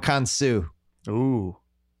Ndamukong Suh? Ooh.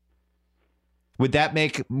 Would that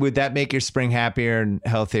make your spring happier and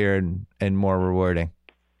healthier and more rewarding?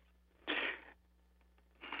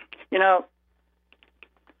 No.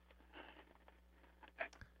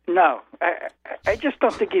 I just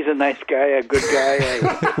don't think he's a nice guy, a good guy.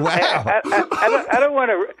 Wow. I don't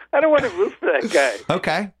want to root for that guy.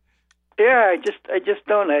 Okay. Yeah, I just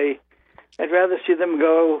don't. I'd rather see them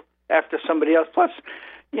go after somebody else. Plus,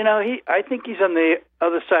 I think he's on the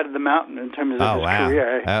other side of the mountain in terms of his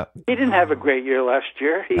career. He didn't have a great year last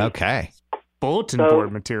year. Okay. Bulletin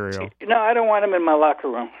board material. No, I don't want him in my locker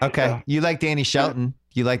room. Okay. So. You like Danny Shelton.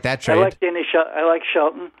 You like that trade. I like Danny Shelton. I like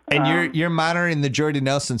Shelton. And you're monitoring the Jordy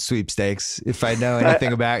Nelson sweepstakes. If I know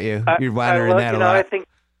anything about you, you're monitoring that a lot. I think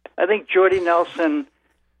think Jordy Nelson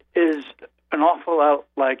is an awful lot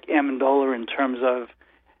like Amendola in terms of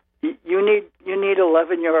you need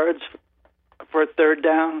 11 yards for a third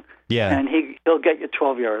down, and he'll get you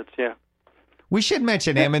 12 yards. Yeah. We should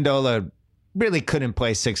mention Amendola really couldn't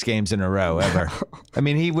play 6 games in a row ever. I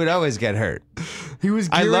mean, he would always get hurt.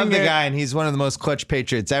 I love the guy, and he's one of the most clutch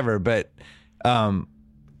Patriots ever, but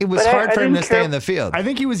it was hard for him to stay in the field. I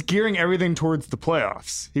think he was gearing everything towards the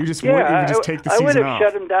playoffs. He would just take the season off. I would have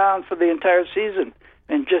shut him down for the entire season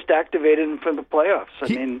and just activated him for the playoffs. I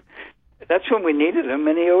mean, that's when we needed him,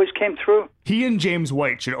 and he always came through. He and James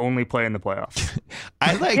White should only play in the playoffs.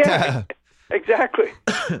 I liked exactly.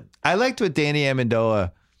 I liked with Danny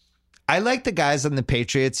Amendola. I like the guys on the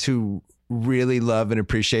Patriots who really love and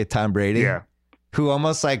appreciate Tom Brady. Yeah. Who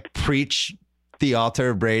almost like preach the altar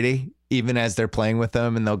of Brady even as they're playing with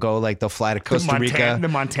them, and they'll fly to Costa Rica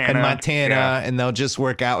and Montana, and they'll just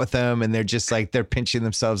work out with them, and they're just like they're pinching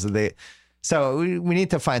themselves. So we need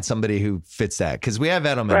to find somebody who fits that, because we have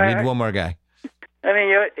Edelman. Right. We need one more guy. I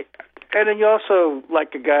mean, and then you also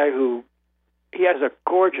like a guy who he has a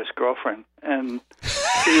gorgeous girlfriend, and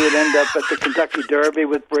he would end up at the Kentucky Derby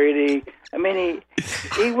with Brady. I mean,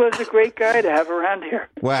 he was a great guy to have around here.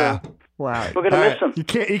 Wow. So, wow. We're going to miss him.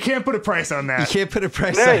 You can't put a price on that. You can't put a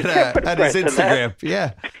price on his Instagram.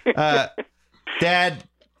 Yeah. Dad,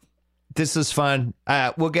 this was fun.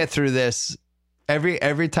 We'll get through this.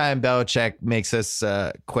 Every time Belichick makes us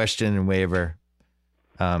question and waver,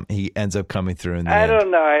 he ends up coming through in the end. I don't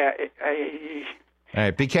know. All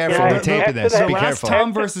right, be careful. We're taping this. The Be last careful.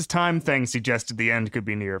 Tom versus time thing suggested the end could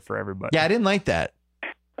be near for everybody. Yeah, I didn't like that.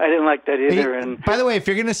 I didn't like that either. And by the way, if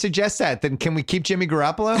you're going to suggest that, then can we keep Jimmy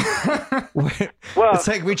Garoppolo? Well, it's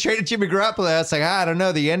like we traded Jimmy Garoppolo. It's like, I don't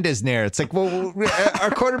know. The end is near. It's like, well, our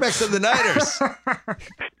quarterback's of the Niners.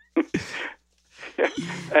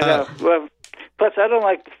 I know. Well, plus, I don't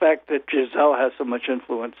like the fact that Giselle has so much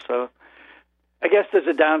influence. So I guess there's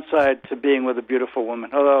a downside to being with a beautiful woman.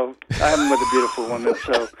 Although I'm with a beautiful woman,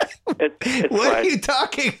 so it's what fine. are you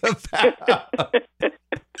talking about?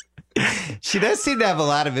 She does seem to have a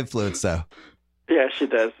lot of influence, though. Yeah, she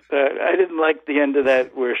does. I didn't like the end of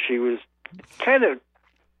that where she was you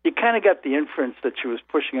kind of got the inference that she was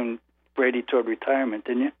pushing Brady toward retirement,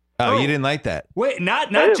 didn't you? Oh, you didn't like that? Wait,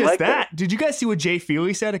 not just like that. Did you guys see what Jay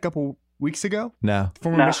Feely said a couple weeks ago? No.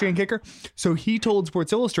 Former Michigan kicker. So he told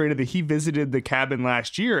Sports Illustrated that he visited the cabin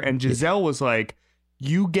last year, and Giselle was like,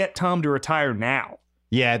 you get Tom to retire now.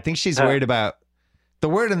 Yeah, I think she's worried about... The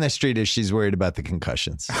word on the street is she's worried about the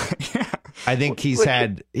concussions. Yeah. I think he's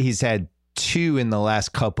had 2 in the last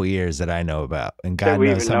couple years that I know about, and God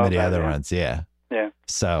knows how many other ones. Yeah. Yeah.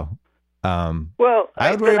 So, well, I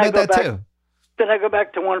would worry about that too. Then I go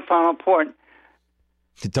back to one final point.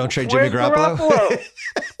 Don't trade Jimmy Garoppolo.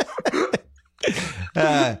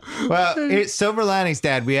 Well, here's silver linings,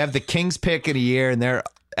 Dad. We have the Kings pick in a year, and they're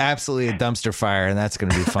absolutely a dumpster fire, and that's going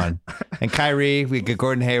to be fun. And Kyrie, we get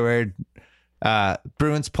Gordon Hayward.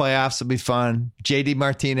 Bruins playoffs will be fun. JD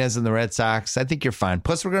Martinez and the Red Sox. I think you're fine.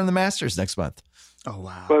 Plus, we're going to the Masters next month. Oh,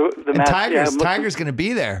 wow. Well, Tiger's going to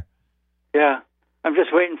be there. Yeah. I'm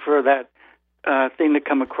just waiting for that thing to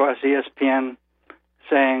come across ESPN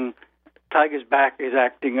saying Tiger's back is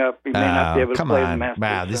acting up. He may not be able to play the Masters.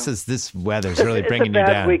 Wow, this weather's really bringing you down. It's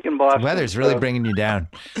a bad week in Boston. The weather's really bringing you down.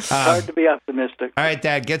 Hard to be optimistic. All right,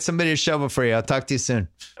 Dad, get somebody to shovel for you. I'll talk to you soon.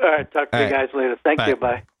 All right, talk to you guys later. Thank you.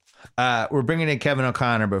 Bye. We're bringing in Kevin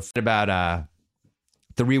O'Connor, but about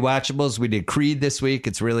the rewatchables. We did Creed this week.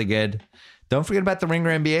 It's really good. Don't forget about the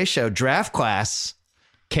Ringer NBA show, Draft Class,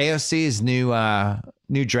 KOC's new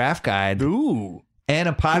draft guide. Ooh. And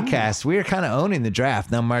a podcast. We are kind of owning the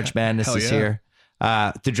draft. Now March Madness is here.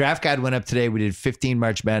 The draft guide went up today. We did 15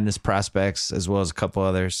 March Madness prospects as well as a couple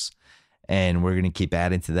others. And we're going to keep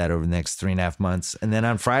adding to that over the next 3.5 months. And then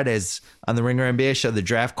on Fridays on the Ringer NBA show, the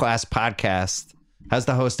Draft Class podcast. How's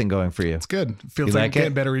the hosting going for you? It's good. Feels like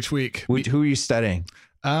getting better each week. Who are you studying?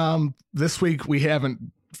 This week we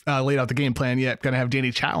haven't laid out the game plan yet. Going to have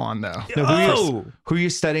Danny Chow on though. Who are you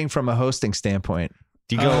studying from a hosting standpoint?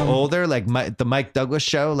 Do you go older, like the Mike Douglas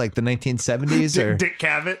show, like the 1970s, or Dick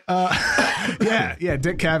Cavett? Yeah,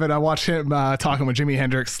 Dick Cavett. I watched him talking with Jimi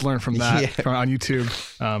Hendrix. Learn from that on YouTube.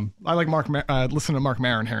 I like listen to Mark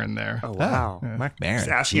Maron here and there. Oh wow, Mark Maron. Just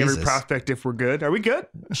asking every prospect if we're good. Are we good?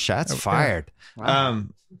 Shots fired. Wow.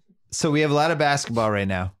 So we have a lot of basketball right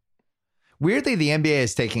now. Weirdly, the NBA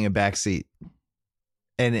is taking a backseat,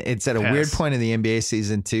 and it's at a weird point in the NBA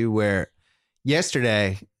season too, where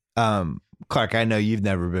yesterday. Clark, I know you've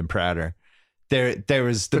never been prouder. There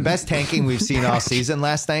was the best tanking we've seen all season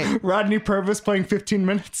last night. Rodney Purvis playing 15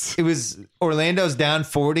 minutes. It was Orlando's down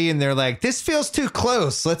 40, and they're like, this feels too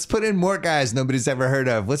close. Let's put in more guys nobody's ever heard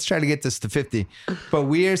of. Let's try to get this to 50. But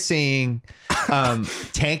we are seeing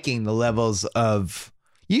tanking the levels of,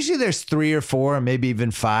 usually there's 3 or 4, maybe even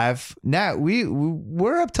 5. Now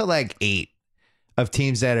we're up to like 8 of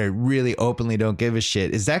teams that are really openly don't give a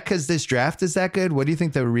shit. Is that because this draft is that good? What do you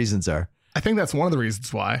think the reasons are? I think that's one of the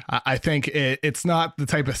reasons why. I think it's not the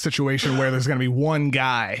type of situation where there's going to be one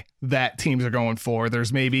guy that teams are going for.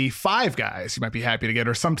 There's maybe 5 guys you might be happy to get,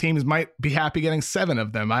 or some teams might be happy getting 7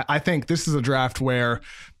 of them. I think this is a draft where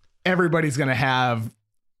everybody's going to have,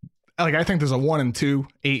 like, I think there's a 1 and 2,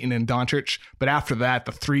 Ayton and Doncic, but after that,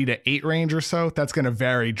 the 3 to 8 range or so, that's going to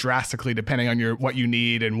vary drastically depending on what you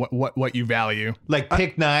need and what you value. Like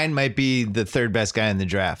pick 9 might be the 3rd best guy in the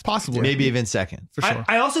draft, possibly, maybe even 2nd. For sure.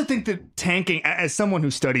 I also think that tanking, as someone who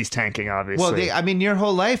studies tanking, obviously. Well, your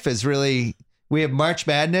whole life is really, we have March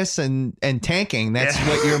Madness and tanking. That's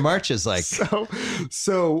what your March is like.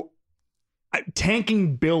 So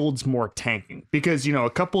tanking builds more tanking because, a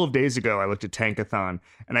couple of days ago I looked at Tankathon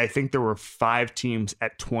and I think there were 5 teams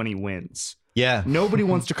at 20 wins. Yeah. Nobody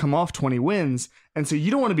wants to come off 20 wins. And so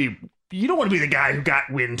you don't want to be the guy who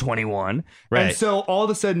got win 21. Right. And so all of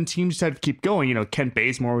a sudden teams just had to keep going. Kent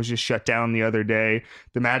Bazemore was just shut down the other day.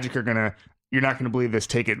 The Magic are you're not going to believe this,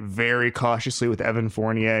 take it very cautiously with Evan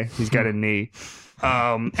Fournier. He's got a knee.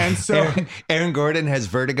 And so Aaron Gordon has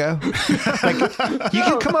vertigo. Like, you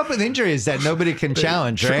can come up with injuries that nobody can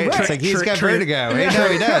challenge, right? It's like he's got vertigo. Right? No,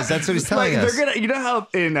 he does. That's what he's telling us. They're gonna, how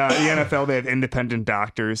in the NFL they have independent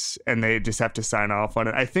doctors and they just have to sign off on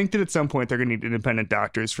it. I think that at some point they're gonna need independent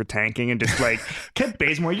doctors for tanking and just like, Kent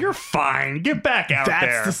Bazemore, you're fine. Get back out there.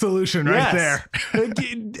 That's the solution right there.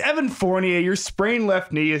 Evan Fournier, your sprained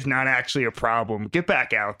left knee is not actually a problem. Get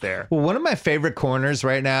back out there. Well, one of my favorite corners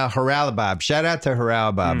right now, Haralabob. Shout out to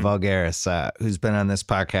Haralabob Vulgaris, who's been on this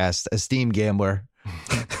podcast, esteemed gambler.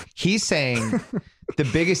 He's saying the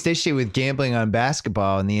biggest issue with gambling on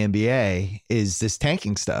basketball in the NBA is this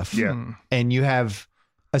tanking stuff. Yeah. And you have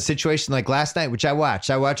a situation like last night, which I watched.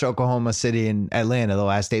 I watched Oklahoma City and Atlanta, the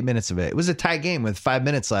last 8 minutes of it. It was a tie game with 5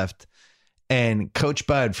 minutes left. And Coach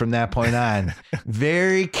Bud, from that point on,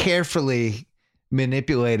 very carefully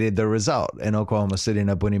manipulated the result. And Oklahoma City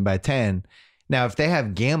ended up winning by 10. Now, if they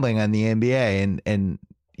have gambling on the NBA, and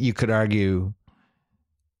you could argue,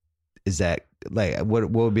 is that like what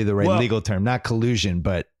would be the right legal term? Not collusion,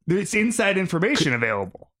 but there's inside information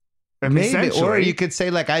available. Maybe, or you could say,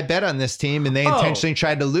 like, I bet on this team and they intentionally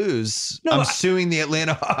tried to lose. No, I'm suing the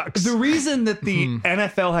Atlanta Hawks. The reason that the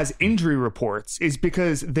NFL has injury reports is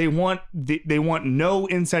because they want no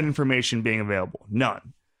inside information being available,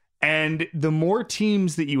 none. And the more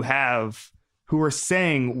teams that you have who are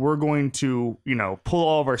saying we're going to, pull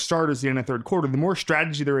all of our starters at the end of the third quarter, the more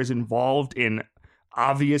strategy there is involved in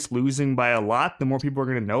obvious losing by a lot, the more people are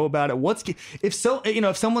going to know about it. If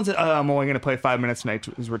someone said, I'm only going to play 5 minutes tonight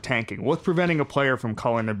because we're tanking, what's preventing a player from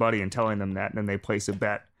calling their buddy and telling them that, and then they place a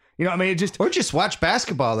bet? Or just watch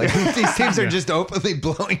basketball. Like, these teams are just openly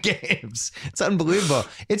blowing games. It's unbelievable.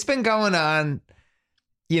 It's been going on,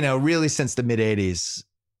 really since the mid 80s.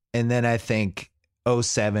 And then I think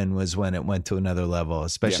 2007 was when it went to another level,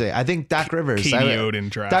 especially I think Doc Rivers.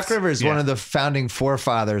 Doc Rivers, one of the founding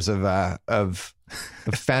forefathers of the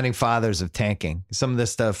founding fathers of tanking. Some of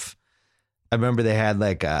this stuff, I remember they had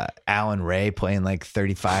like Alan Ray playing like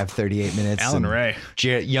 35, 38 minutes. Alan Ray.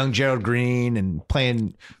 Young Gerald Green and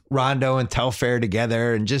playing Rondo and Telfair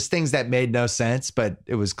together and just things that made no sense, but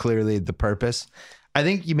it was clearly the purpose. I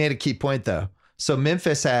think you made a key point though. So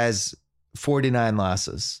Memphis has 49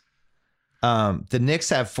 losses. The Knicks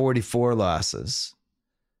have 44 losses.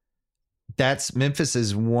 Memphis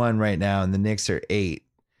is 1 right now, and the Knicks are 8,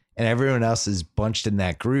 and everyone else is bunched in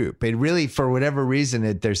that group. It really, for whatever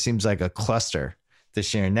reason, there seems like a cluster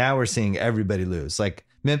this year. Now we're seeing everybody lose. Like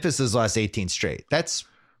Memphis has lost 18 straight. That's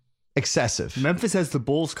excessive. Memphis has the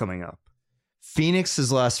Bulls coming up. Phoenix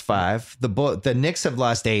has lost 5. The Knicks have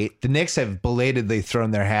lost 8. The Knicks have belatedly thrown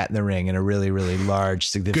their hat in the ring in a really, really large,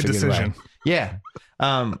 significant Good decision. way. Yeah.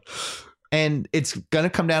 And it's going to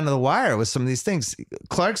come down to the wire with some of these things.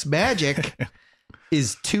 Clark's Magic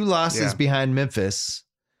is 2 losses behind Memphis.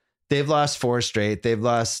 They've lost 4 straight. They've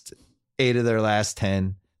lost 8 of their last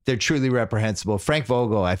 10. They're truly reprehensible. Frank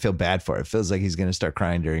Vogel, I feel bad for. It feels like he's going to start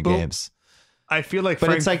crying during games. I feel like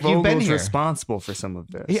Frank Vogel's responsible for some of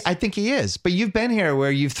this. I think he is. But you've been here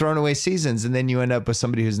where you've thrown away seasons and then you end up with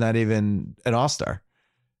somebody who's not even an all-star.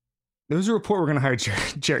 There was a report we're going to hire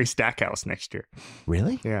Jerry Stackhouse next year.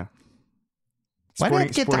 Really? Yeah. Why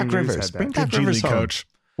not get Doc Rivers? Bring Doc Rivers home. Coach.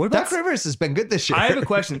 What about Doc Rivers has been good this year. I have a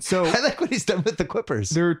question. So I like what he's done with the Clippers.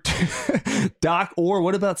 Doc, or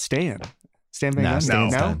what about Stan? Stan Van No, Gundy?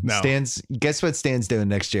 Stan's No? done. No. Stan's. Guess what Stan's doing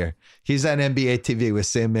next year? He's on NBA TV with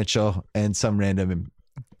Sam Mitchell and some random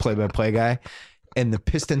play-by-play guy, and the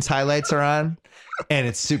Pistons highlights are on, and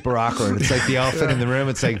it's super awkward. It's like the elephant in the room.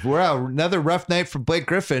 It's like, wow, another rough night for Blake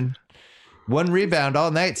Griffin. 1 rebound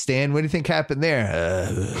all night, Stan. What do you think happened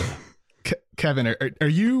there? Kevin, are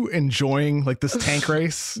you enjoying like this tank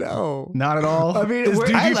race? No. Not at all. I mean,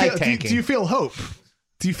 I like tanking. Do you feel hope?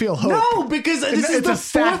 Do you feel hope? No, because this is It's the a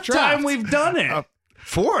stacked 4th time draft. we've done it.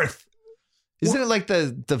 4th? Isn't it like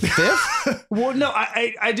the 5th? Well, no,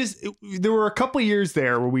 I just, there were a couple years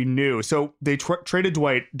there where we knew. So they traded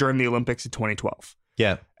Dwight during the Olympics in 2012.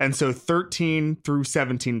 Yeah. And so 13 through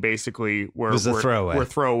 17 basically were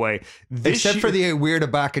throwaway. Except for the weird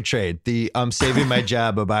Ibaka trade, the I'm saving my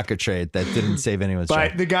job Ibaka trade that didn't save anyone's job.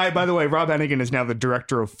 But the guy, by the way, Rob Hennigan is now the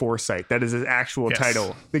director of foresight. That is his actual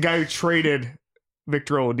title. The guy who traded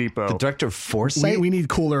Victor Oladipo. The director of foresight? We need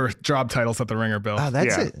cooler job titles at the Ringer, Bill. Oh,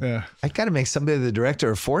 that's Yeah. it. Yeah. I got to make somebody the director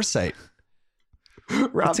of foresight.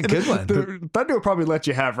 Rob, That's a good one. The Thunder will probably let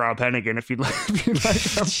you have Rob Hennigan if you'd like.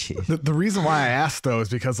 Jeez. The reason why I asked though is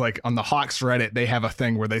because like on the Hawks Reddit, they have a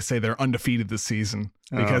thing where they say they're undefeated this season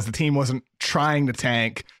because the team wasn't trying to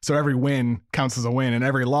tank. So every win counts as a win, and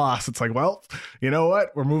every loss, it's like, well, you know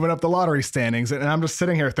what? We're moving up the lottery standings. And I'm just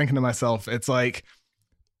sitting here thinking to myself, it's like,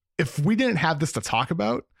 if we didn't have this to talk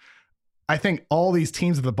about, I think all these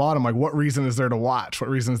teams at the bottom, like what reason is there to watch? What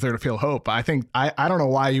reason is there to feel hope? I think I don't know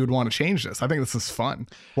why you would want to change this. I think this is fun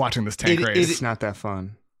watching this tank race. It's not that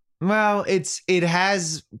fun. Well, it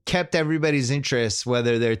has kept everybody's interest,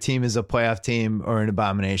 whether their team is a playoff team or an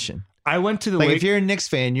abomination. I went to the Like if you're a Knicks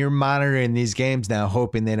fan, you're monitoring these games now,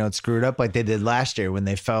 hoping they don't screw it up like they did last year when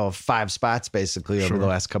they fell 5 spots basically over the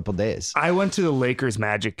last couple of days. I went to the Lakers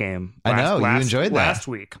Magic game. I know, you enjoyed that. Last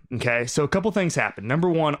week. Okay. So a couple things happened. Number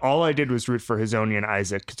one, all I did was root for Hazonia and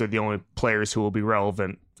Isaac because they're the only players who will be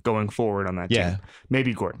relevant going forward on that team.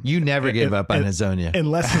 Maybe Gordon. You never gave up on Hazonia.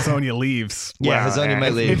 Unless Hazonia leaves. Yeah, Hazonia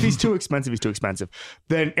might leave. If he's too expensive, he's too expensive.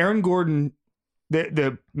 Then Aaron Gordon,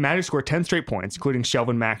 the Magic scored 10 straight points, including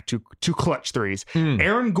Shelvin Mack, two clutch threes.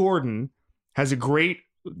 Aaron Gordon has a great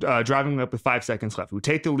driving up with 5 seconds left. We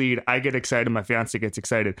take the lead. I get excited. My fiance gets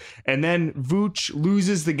excited. And then Vooch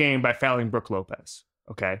loses the game by fouling Brook Lopez.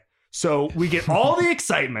 Okay. So we get all the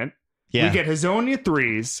excitement. Yeah. We get Hazonia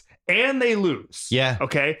threes. And they lose. Yeah.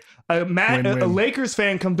 Okay. A Lakers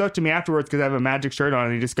fan comes up to me afterwards because I have a Magic shirt on,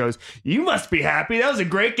 and he just goes, "You must be happy. That was a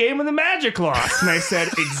great game and the Magic lost." And I said,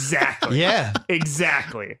 "Exactly. Yeah.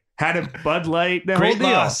 Exactly. Had a Bud Light. The Great whole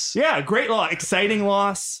deal. loss. Yeah, great loss. Exciting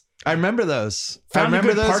loss. I remember those. Found I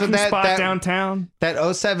remember a good those parking with spot downtown. That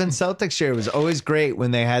 07 Celtics year was always great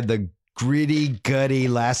when they had the gritty, gutty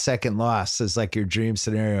last second loss as like your dream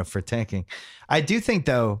scenario for tanking. I do think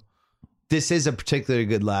though, this is a particularly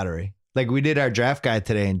good lottery. Like we did our draft guide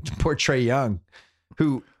today, and poor Trae Young,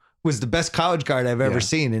 who was the best college guard I've ever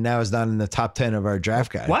seen, and now is not in the top 10 of our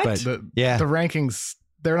draft guide. What? But, The rankings,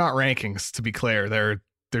 they're not rankings, to be clear.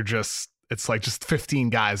 They're just, it's like just 15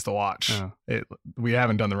 guys to watch. We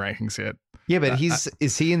haven't done the rankings yet. Yeah, but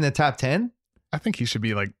is he in the top 10? I think he should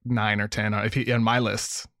be like 9 or 10 if he on my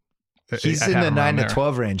list. He's I'd in have the him 9 around to there.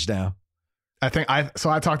 12 range now. I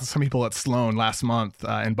talked to some people at Sloan last month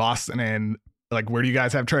in Boston, and like, where do you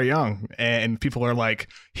guys have Trae Young? And people are like,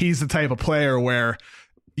 he's the type of player where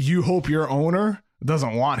you hope your owner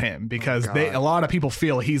doesn't want him because a lot of people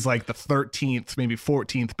feel he's like the 13th, maybe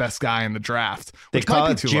 14th best guy in the draft. They call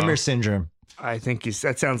it Jimmer syndrome. I think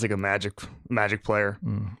that sounds like a Magic player.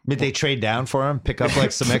 Did they trade down for him? Pick up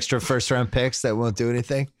like some extra first round picks that won't do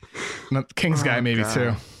anything? Kings guy, maybe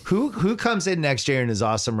too. Who comes in next year and is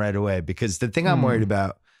awesome right away? Because the thing I'm worried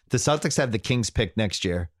about, the Celtics have the Kings pick next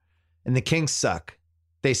year, and the Kings suck.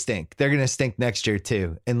 They stink. They're going to stink next year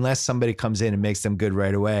too, unless somebody comes in and makes them good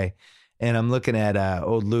right away. And I'm looking at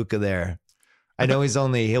old Luka there. I know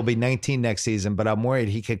he'll be 19 next season, but I'm worried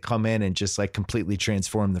he could come in and just like completely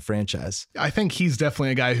transform the franchise. I think he's definitely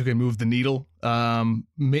a guy who can move the needle.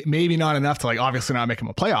 Maybe not enough to like obviously not make him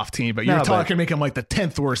a playoff team, but you're talking make him like the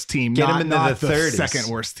 10th worst team, get him into not the the 30s.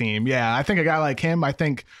 second worst team. Yeah, I think a guy like him, I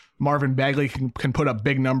think Marvin Bagley can put up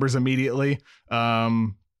big numbers immediately.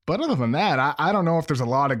 But other than that, I don't know if there's a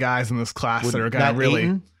lot of guys in this class that are going to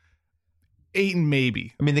really. Ayton,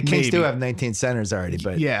 maybe. I mean, the Kings do have 19 centers already,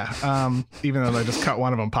 but yeah. Even though they just cut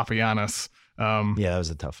one of them, Papagiannis. Yeah, that was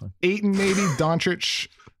a tough one. Ayton, maybe. Doncic.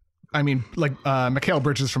 I mean, like Mikal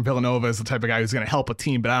Bridges from Villanova is the type of guy who's going to help a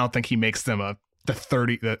team, but I don't think he makes them the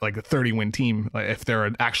 30 win team if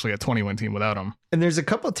they're actually a 20 win team without him. And there's a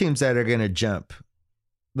couple teams that are going to jump.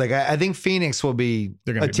 Like I think Phoenix will be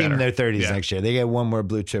a team in their 30s next year. They get one more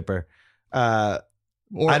blue chipper. I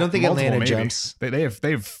don't think Atlanta jumps. They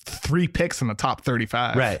have 3 picks in the top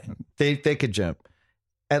 35. Right. They could jump.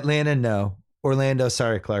 Atlanta, no. Orlando,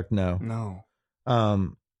 sorry, Clark, no.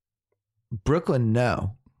 No. Brooklyn,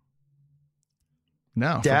 no.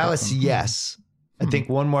 No. Dallas, yes. I think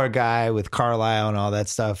one more guy with Carlisle and all that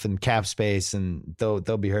stuff and cap space, and they'll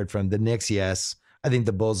be heard from. The Knicks, yes. I think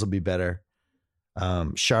the Bulls will be better.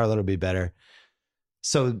 Charlotte will be better.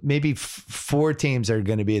 So maybe 4 teams are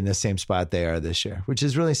going to be in the same spot they are this year, which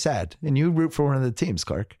is really sad. And you root for one of the teams,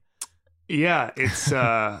 Clark. Yeah, it's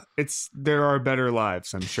there are better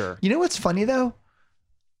lives, I'm sure. You know what's funny though?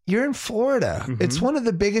 You're in Florida. Mm-hmm. It's one of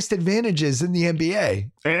the biggest advantages in the NBA.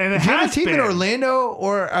 And if you have a team in Orlando,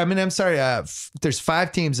 there's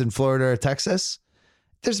 5 teams in Florida or Texas.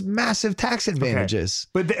 There's massive tax advantages.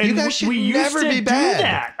 Okay. But you guys should never be bad. Do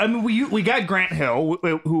that. I mean, we got Grant Hill,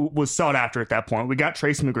 who was sought after at that point. We got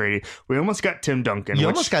Trace McGrady. We almost got Tim Duncan. You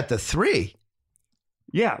almost got the 3.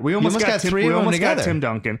 Yeah, we almost got 3 we almost got Tim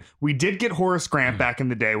Duncan. We did get Horace Grant back in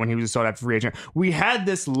the day when he was a sought after free agent. We had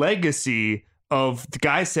this legacy of the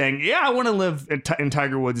guy saying, "Yeah, I want to live in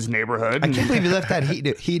Tiger Woods' neighborhood." I can't believe you left that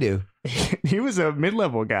he-do. He was a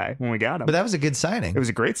mid-level guy when we got him. But that was a good signing. It was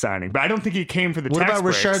a great signing. But I don't think he came for the What tax about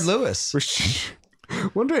breaks. Rashard Lewis?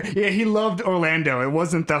 Yeah, he loved Orlando. It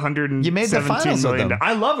wasn't the $117 million.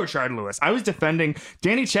 I love Rashard Lewis. I was defending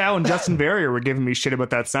Danny Chow and Justin Verrier were giving me shit about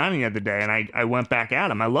that signing the other day, and I went back at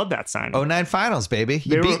him. I love that signing. 09 finals, baby.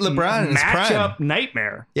 You beat LeBron in his prime. Matchup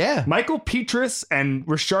nightmare. Yeah. Michael Petrus and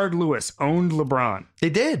Rashard Lewis owned LeBron. They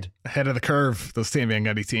did. Ahead of the curve, those Stan Van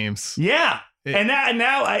Gundy teams. Yeah. And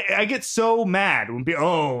now I get so mad when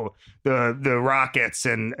the Rockets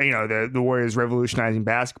and the Warriors revolutionizing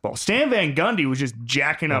basketball. Stan Van Gundy was just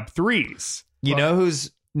jacking up threes. You know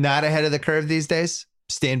who's not ahead of the curve these days?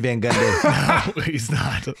 Stan Van Gundy. No, he's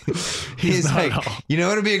not. He's not like, you know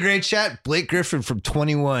what would be a great shot? Blake Griffin from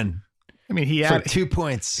 21. I mean, for 2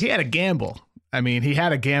 points. He had a gamble. I mean, he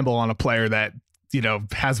had a gamble on a player that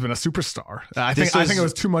has been a superstar. I think it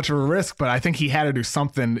was too much of a risk, but I think he had to do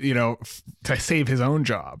something, to save his own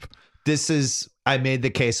job. I made the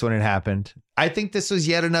case when it happened. I think this was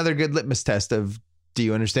yet another good litmus test of, do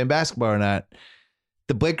you understand basketball or not?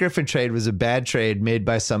 The Blake Griffin trade was a bad trade made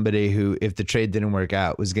by somebody who, if the trade didn't work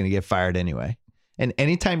out, was going to get fired anyway. And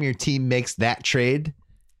anytime your team makes that trade,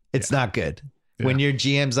 it's not good. Yeah. When your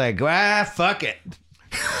GM's like, fuck it.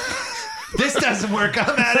 This doesn't work.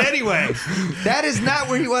 I'm out anyway. That is not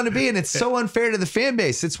where you want to be, and it's so unfair to the fan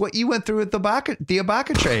base. It's what you went through with the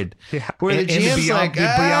Ibaka trade, where the GM's like,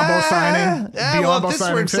 Biyombo signing. Well, this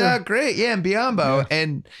works out great. Yeah, and Biyombo,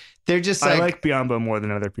 and they're just like, I like Biyombo more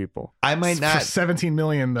than other people. I might not. For $17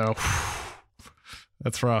 million though,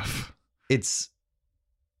 that's rough. It's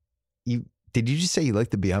you. Did you just say you like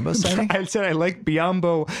the Biyombo signing? I said I like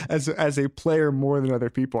Biyombo as a player more than other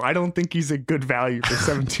people. I don't think he's a good value for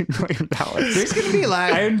 $17 million. There's going to be a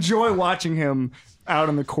lot. I enjoy watching him out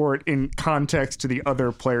on the court in context to the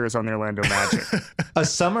other players on the Orlando Magic. A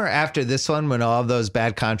summer after this one, when all of those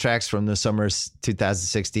bad contracts from the summer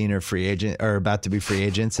 2016 are about to be free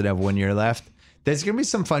agents and have 1 year left, there's going to be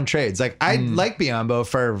some fun trades. Like I like Biyombo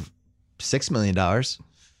for $6 million.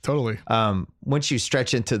 Totally. Once you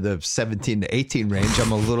stretch into the 17 to 18 range,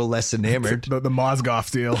 I'm a little less enamored. the Mozgov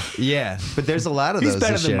deal. Yeah, but there's a lot of those. He's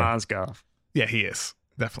better than Mozgov. Yeah, he is.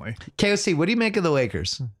 Definitely. KOC, what do you make of the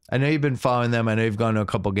Lakers? I know you've been following them. I know you've gone to a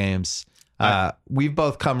couple games. We've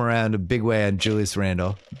both come around a big way on Julius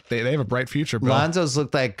Randle. They have a bright future, Bill. Lonzo's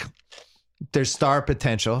looked like there's star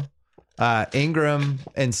potential. Ingram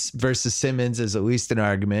versus Simmons is at least an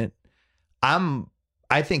argument.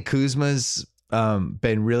 I think Kuzma's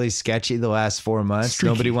been really sketchy the last 4 months.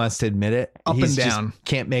 Streaky. Nobody wants to admit it. Up and down. Just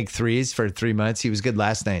can't make threes for 3 months. He was good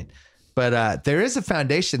last night. But there is a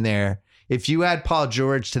foundation there. If you add Paul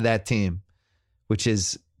George to that team, which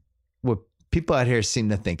is what people out here seem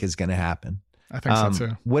to think is going to happen. I think so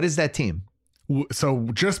too. What is that team? So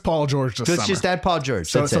just Paul George this so summer. Let's just add Paul George.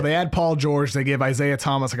 So they add Paul George. They give Isaiah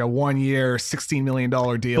Thomas like a 1 year, $16 million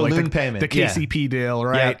deal. Balloon like payment. The KCP deal,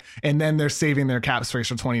 right? Yep. And then they're saving their cap space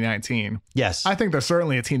for 2019. Yes. I think they're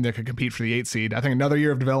certainly a team that could compete for the 8 seed. I think another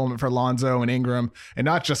year of development for Lonzo and Ingram, and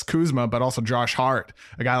not just Kuzma, but also Josh Hart,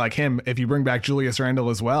 a guy like him. If you bring back Julius Randle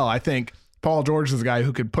as well, I think Paul George is a guy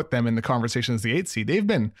who could put them in the conversation as the 8 seed. They've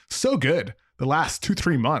been so good the last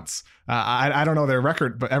 2-3 months. I don't know their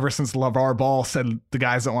record, but ever since LeVar Ball said the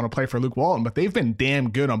guys don't want to play for Luke Walton, but they've been damn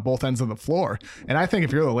good on both ends of the floor. And I think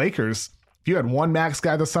if you're the Lakers, If you had one max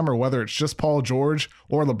guy this summer, whether it's just Paul George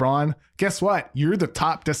or LeBron, guess what? You're the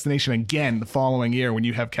top destination again the following year when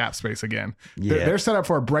you have cap space again. Yeah. They're set up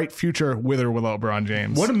for a bright future with or without LeBron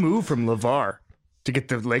James. What a move from LeVar to get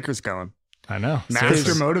the Lakers going. I know.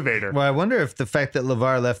 Master motivator. Well, I wonder if the fact that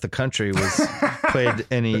LeVar left the country was played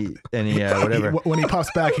any whatever. When he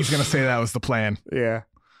pops back, he's going to say that was the plan. Yeah.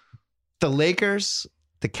 The Lakers,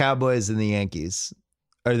 the Cowboys, and the Yankees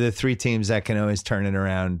are the three teams that can always turn it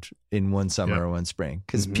around in one summer or one spring.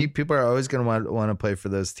 Because people are always going to want to play for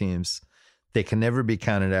those teams. They can never be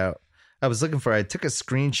counted out. I took a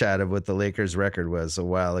screenshot of what the Lakers record was a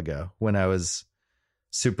while ago when I was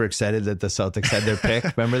super excited that the Celtics had their pick.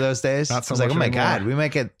 Remember those days? Not so I was like, oh my anymore. God, we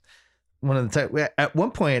might get one of the at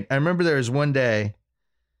one point, I remember there was one day.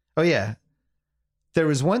 Oh yeah. There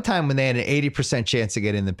was one time when they had an 80% chance of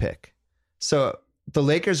getting the pick. So the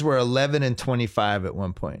Lakers were 11-25 at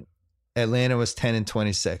one point. Atlanta was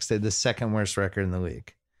 10-26. They had the second worst record in the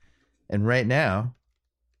league. And right now,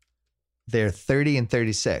 they're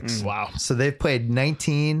 30-36. Wow. So they've played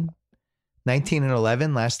 19-11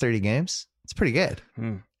 last 30 games. It's pretty good.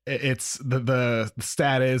 It's the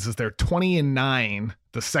stat is they're 20-9,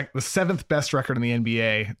 the seventh best record in the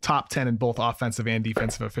NBA, top 10 in both offensive and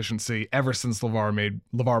defensive efficiency ever since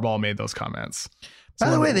LeVar Ball made those comments. By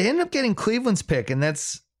the way, they ended up getting Cleveland's pick, and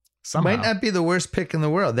that's Somehow. might not be the worst pick in the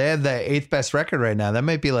world. They have the 8th best record right now. That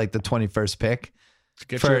might be like the 21st pick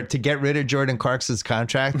to get rid of Jordan Clarkson's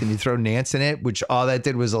contract, and you throw Nance in it, which all that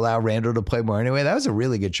did was allow Randall to play more anyway. That was a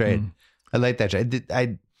really good trade. I like that trade.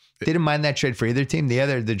 I didn't mind that trade for either team.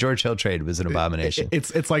 The George Hill trade was an abomination.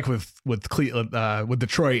 It's like with Cleveland, with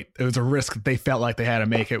Detroit, it was a risk that they felt like they had to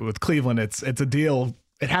make it. With Cleveland, it's a deal.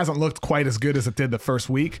 It hasn't looked quite as good as it did the first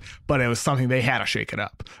week, but it was something they had to shake it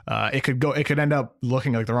up. It could end up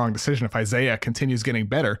looking like the wrong decision if Isaiah continues getting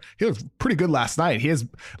better. He looked pretty good last night. He has a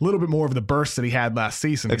little bit more of the burst that he had last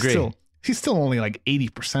season. He's still only like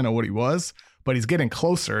 80% of what he was, but he's getting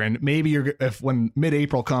closer. And maybe if when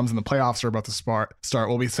mid-April comes and the playoffs are about to start,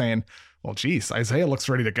 we'll be saying, well, geez, Isaiah looks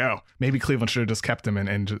ready to go. Maybe Cleveland should have just kept him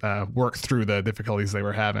and worked through the difficulties they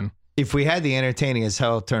were having. If we had the entertaining as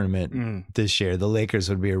hell tournament this year, the Lakers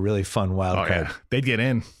would be a really fun wild card. Yeah. They'd get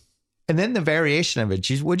in. And then the variation of it.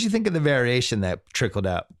 What'd you think of the variation that trickled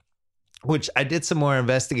out? Which I did some more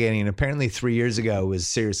investigating, and apparently 3 years ago was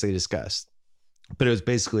seriously discussed. But it was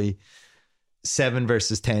basically 7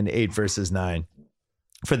 versus 10, 8 versus 9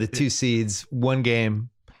 for the 2 seeds, 1 game,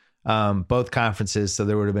 both conferences. So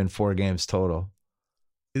there would have been 4 games total.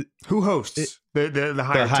 Who hosts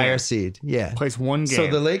the higher seed? Yeah, plays 1 game. So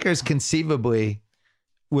the Lakers conceivably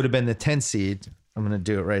would have been the 10 seed. I'm going to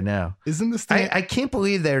do it right now. Isn't this? I can't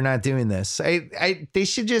believe they're not doing this. They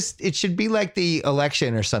should it should be like the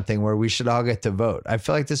election or something where we should all get to vote. I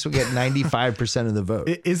feel like this would get 95% of the vote.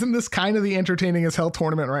 Isn't this kind of the entertaining as hell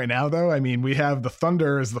tournament right now, though? I mean, we have the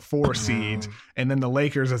Thunder as the 4 seed, and then the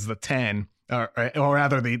Lakers as the 10, or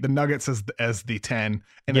rather the Nuggets as the 10,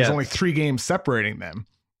 and there's only 3 games separating them.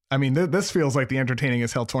 I mean, this feels like the entertaining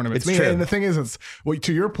as hell tournament. It's true. And the thing is,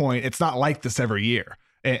 to your point, it's not like this every year.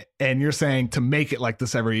 And you're saying to make it like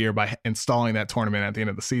this every year by installing that tournament at the end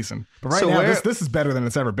of the season. But right now, this is better than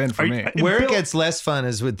it's ever been for me. Where it gets less fun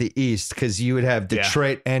is with the East, because you would have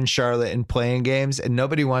Detroit and Charlotte in playing games, and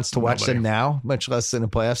nobody wants to watch them now, much less in a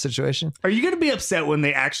playoff situation. Are you going to be upset when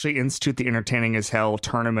they actually institute the entertaining as hell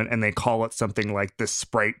tournament and they call it something like the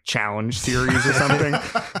Sprite Challenge series or something?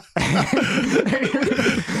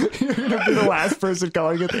 You're going to be the last person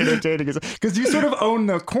calling it the entertaining as hell, because you sort of own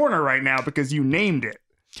the corner right now because you named it.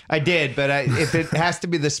 I did, but if it has to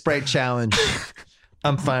be the Sprite Challenge,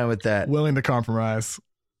 I'm fine with that. Willing to compromise.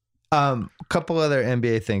 A couple other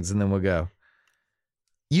NBA things, and then we'll go.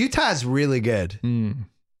 Utah's really good.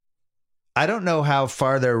 I don't know how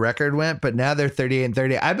far their record went, but now they're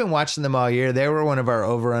 38-30. I've been watching them all year. They were one of our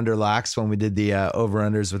over-under locks when we did the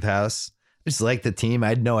over-unders with House. I just like the team. I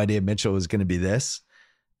had no idea Mitchell was going to be this,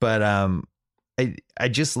 but I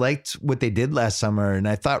just liked what they did last summer, and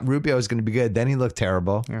I thought Rubio was going to be good. Then he looked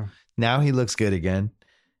terrible. Yeah. Now he looks good again.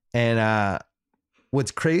 And what's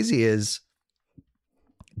crazy is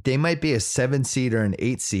they might be a 7 seed or an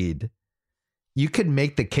 8 seed. You could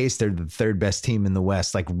make the case they're the 3rd best team in the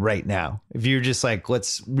West, like right now. If you're just like,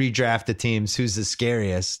 let's redraft the teams, who's the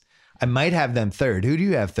scariest? I might have them 3rd. Who do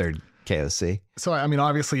you have 3rd? KOC. So, I mean,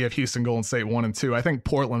 obviously you have Houston, Golden State 1 and 2. I think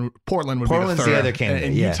Portland would Portland's be the 3rd. The other candidate,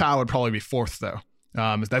 and Utah would probably be 4th, though.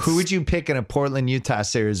 Who would you pick in a Portland-Utah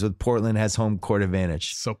series with Portland has home court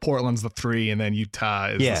advantage? So Portland's the 3, and then Utah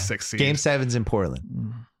is the 6 seed. Game 7's in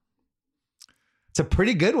Portland. It's a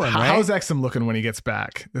pretty good one, right? How's Exum looking when he gets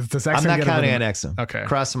back? Does Exum I'm not counting on Exum. Okay.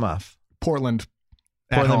 Cross him off. Portland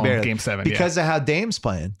Portland home, barely. Game 7. Because of how Dame's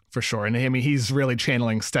playing. For sure. And I mean, he's really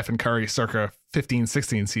channeling Stephen Curry circa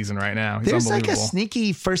 15-16 season right now. He's There's like a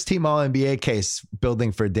sneaky first team All-NBA case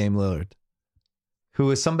building for Dame Lillard,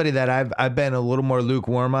 who is somebody that I've been a little more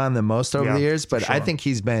lukewarm on than most over the years, but I think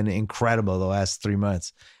he's been incredible the last 3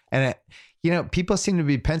 months. And, people seem to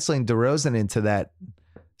be penciling DeRozan into that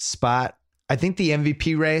spot. I think the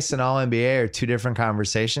MVP race and All-NBA are two different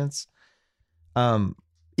conversations.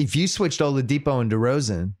 If you switched Oladipo and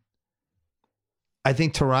DeRozan, I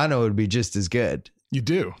think Toronto would be just as good. You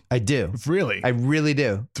do? I do. Really? I really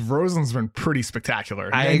do. DeRozan's been pretty spectacular.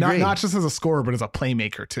 I agree. Not just as a scorer, but as a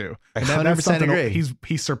playmaker too. I 100% agree.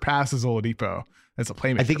 He surpasses Oladipo as a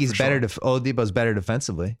playmaker. I think he's better. Oladipo's better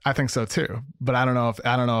defensively. I think so too. But I don't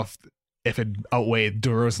know if it outweighed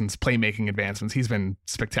DeRozan's playmaking advancements. He's been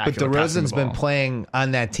spectacular. But DeRozan's been playing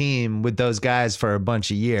on that team with those guys for a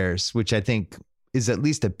bunch of years, which I think is at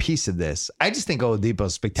least a piece of this. I just think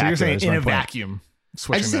Oladipo's spectacular. So you're saying in a vacuum.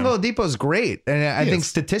 I just think Oladipo's great. And I think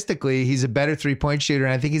statistically, he's a better 3-point shooter.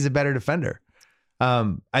 And I think he's a better defender.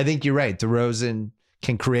 I think you're right. DeRozan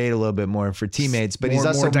can create a little bit more for teammates, but he's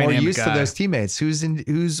also more used to those teammates. Who's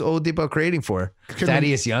Oladipo creating for?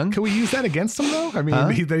 Thaddeus Young? Can we use that against him though? I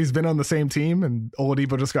mean, he's been on the same team and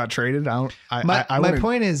Oladipo just got traded. My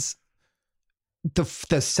point is the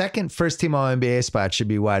second first team All-NBA spot should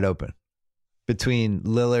be wide open between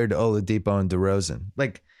Lillard, Oladipo, and DeRozan.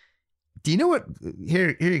 Like, do you know what?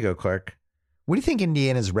 Here you go, Clark. What do you think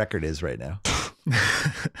Indiana's record is right now?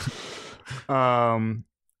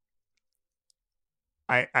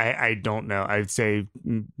 I don't know. I'd say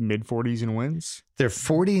mid 40s in wins. They're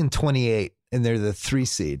 40-28, and they're the 3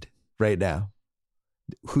 seed right now.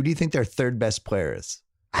 Who do you think their third best player is?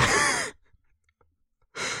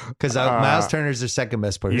 Because Miles Turner's their second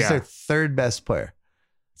best player. Who's their third best player?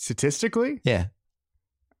 Statistically? Yeah.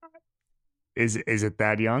 Is it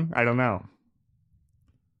that young? I don't know.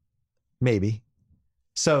 Maybe.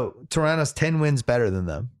 So Toronto's 10 wins better than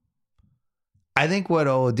them. I think what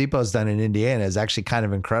Oladipo's done in Indiana is actually kind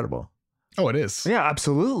of incredible. Oh, it is. Yeah,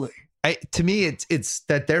 absolutely. To me, it's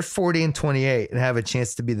that they're 40-28 and have a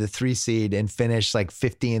chance to be the 3 seed and finish like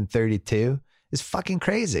 50-32 is fucking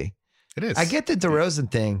crazy. It is. I get the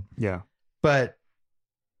DeRozan thing. Yeah. But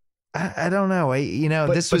I don't know. I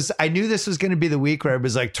knew this was going to be the week where it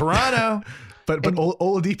was like Toronto. But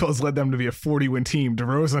Oladipo's led them to be a 40-win team.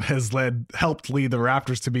 DeRozan has helped lead the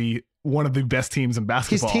Raptors to be one of the best teams in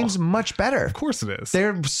basketball. His team's much better. Of course it is.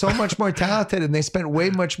 They're so much more talented, and they spent way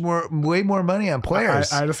more money on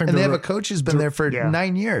players. I just think they have a coach who's been there for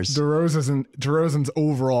 9 years. DeRozan's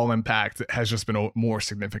overall impact has just been more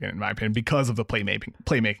significant, in my opinion, because of the playmaking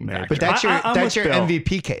factor. But that's your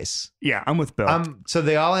MVP case. Yeah, I'm with Bill. So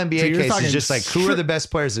the All-NBA case is just like, who are the best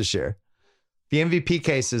players this year? The MVP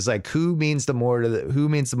case is like, who means the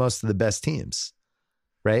most to the best teams,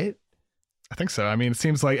 right? I think so. I mean, it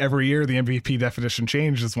seems like every year the MVP definition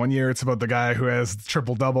changes. One year it's about the guy who has the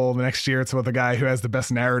triple-double. The next year it's about the guy who has the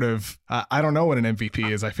best narrative. I don't know what an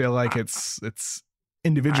MVP is. I feel like it's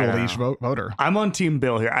individual to each voter. I'm on Team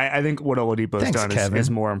Bill here. I think what Oladipo's done is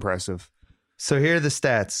more impressive. So here are the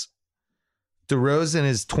stats. DeRozan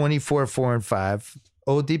is 24-4-5.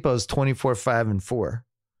 Oladipo's 24-5-4.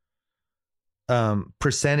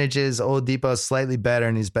 Percentages, Oladipo's slightly better,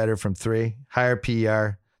 and he's better from 3. Higher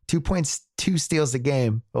PER. 2.2 steals a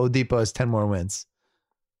game. Oladipo has 10 more wins.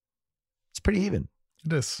 It's pretty even.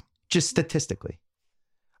 It is. Just statistically.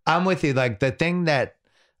 I'm with you. Like, the thing that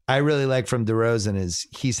I really like from DeRozan is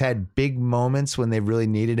he's had big moments when they really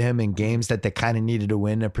needed him in games that they kind of needed to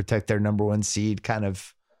win to protect their number 1 seed kind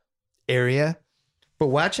of area. But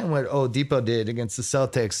watching what Oladipo did against the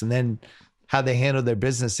Celtics and then how they handled their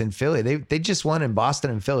business in Philly, they just won in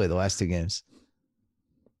Boston and Philly the last 2 games.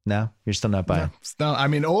 No, you're still not buying. No, I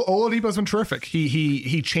mean, Oladipo's been terrific.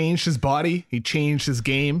 He changed his body. He changed his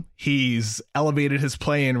game. He's elevated his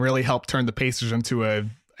play and really helped turn the Pacers into a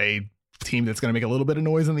team that's going to make a little bit of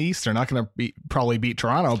noise in the East. They're not going to probably beat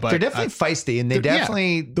Toronto, but they're definitely feisty, and they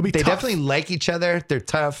definitely like each other. They're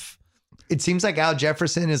tough. It seems like Al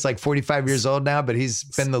Jefferson is like 45 years old now, but he's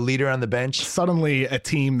been the leader on the bench. Suddenly a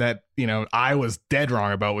team that, I was dead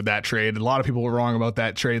wrong about with that trade. A lot of people were wrong about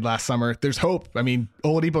that trade last summer. There's hope. I mean,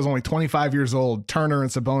 Oladipo's only 25 years old. Turner and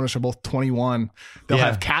Sabonis are both 21. They'll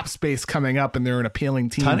have cap space coming up, and they're an appealing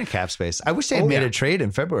team. Ton of cap space. I wish they had made a trade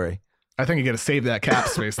in February. I think you got to save that cap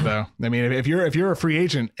space, though. I mean, if you're a free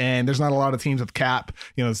agent and there's not a lot of teams with cap,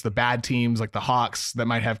 it's the bad teams like the Hawks that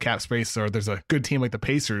might have cap space, or there's a good team like the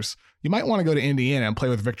Pacers, you might want to go to Indiana and play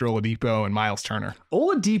with Victor Oladipo and Miles Turner.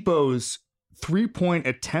 Oladipo's 3-point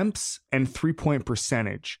attempts and 3-point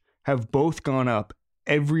percentage have both gone up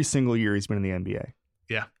every single year he's been in the NBA.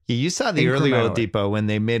 Yeah. You saw the early Incrementally. Oladipo when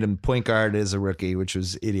they made him point guard as a rookie, which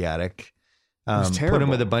was idiotic. was Put him terrible.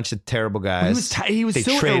 with a bunch of terrible guys. He was They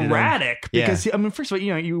so traded him. erratic because I mean, first of all,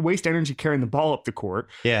 you waste energy carrying the ball up the court.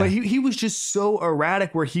 Yeah. But he was just so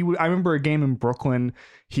erratic where I remember a game in Brooklyn,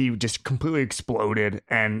 he just completely exploded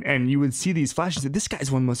and you would see these flashes that this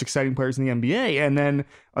guy's one of the most exciting players in the NBA. And then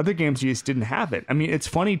other games he just didn't have it. I mean, it's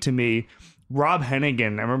funny to me. Rob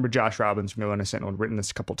Hennigan, I remember Josh Robbins from the Atlanta Sentinel had written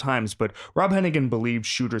this a couple times, but Rob Hennigan believed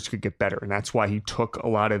shooters could get better, and that's why he took a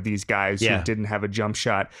lot of these guys who didn't have a jump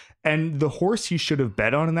shot. And the horse he should have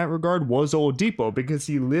bet on in that regard was Oladipo, because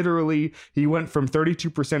he went from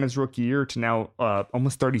 32% his rookie year to now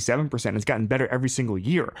almost 37%. Has gotten better every single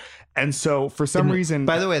year. And so for some reason...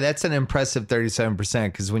 By the way, that's an impressive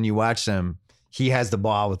 37% because when you watch him, he has the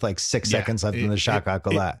ball with like 6 seconds left in the shot clock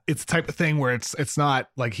a lot. It's the type of thing where it's not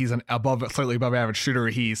like he's an slightly above average shooter.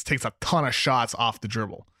 He takes a ton of shots off the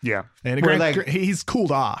dribble. Yeah. And he's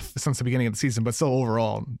cooled off since the beginning of the season, but still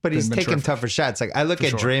overall. But he's been taking terrific. tougher shots. Like I look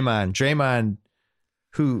at Draymond. Draymond,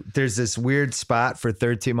 who there's this weird spot for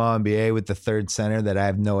third team All NBA with the third center that I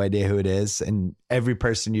have no idea who it is. And every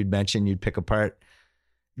person you'd mention, you'd pick apart.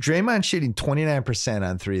 Draymond shooting 29%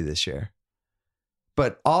 on three this year.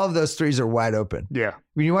 But all of those threes are wide open. Yeah.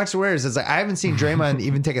 When you watch the Warriors, it's like I haven't seen Draymond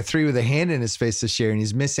even take a three with a hand in his face this year, and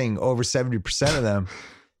he's missing over 70% of them.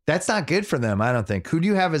 That's not good for them, I don't think. Who do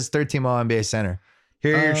you have as third team All NBA center?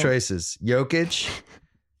 Here are your choices: Jokic,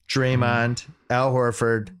 Draymond, Al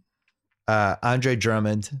Horford, Andre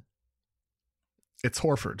Drummond. It's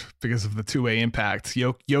Horford because of the two-way impact.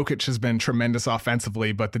 Jokic has been tremendous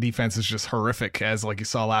offensively, but the defense is just horrific, as like you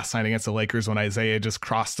saw last night against the Lakers when Isaiah just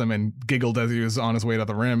crossed him and giggled as he was on his way to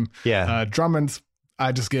the rim. Yeah. Drummond,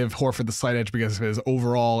 I just give Horford the slight edge because of his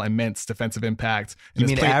overall immense defensive impact. You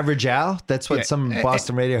mean average Al? That's what some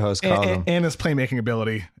Boston radio hosts call him. And his playmaking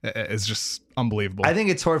ability is just unbelievable. I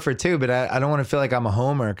think it's Horford too, but I don't want to feel like I'm a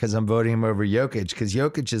homer because I'm voting him over Jokic, because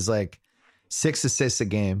Jokic is like 6 assists a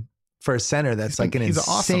game. For a center, that's like an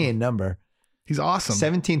insane number. He's awesome.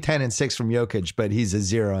 17, 10, and 6 from Jokic, but he's a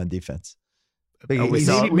 0 on defense. We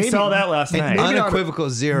saw that last night. Unequivocal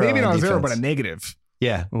 0 Maybe not on a 0, defense. but a negative.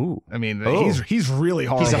 Yeah. Ooh. I mean, he's really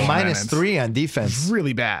hard. He's a -3 on defense. He's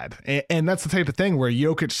really bad. And that's the type of thing where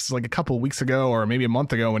Jokic, like a couple of weeks ago or maybe a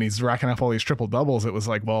month ago when he's racking up all these triple doubles, it was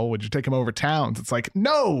like, well, would you take him over Towns? It's like,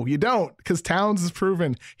 no, you don't, because Towns has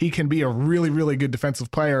proven he can be a really, really good defensive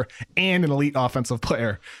player and an elite offensive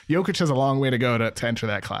player. Jokic has a long way to go to enter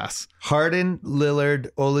that class. Harden, Lillard,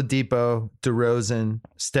 Oladipo, DeRozan,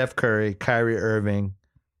 Steph Curry, Kyrie Irving,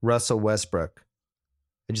 Russell Westbrook.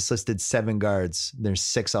 I just listed 7 guards. There's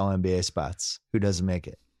 6 All-NBA spots. Who doesn't make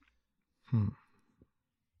it? What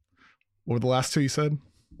were the last 2 you said?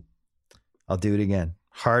 I'll do it again.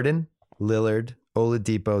 Harden, Lillard,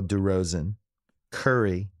 Oladipo, DeRozan,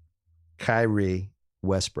 Curry, Kyrie,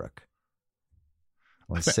 Westbrook.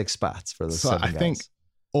 6 spots for those 7 guys. I think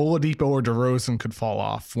Oladipo or DeRozan could fall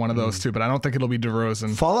off, one of those two, but I don't think it'll be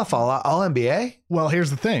DeRozan. Fall off All-NBA? Well, here's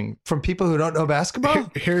the thing. From people who don't know basketball?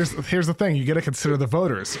 Here's the thing. You got to consider the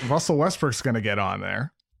voters. Russell Westbrook's going to get on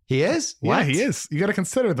there. He is? Yeah, What? he is. You got to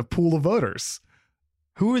consider the pool of voters.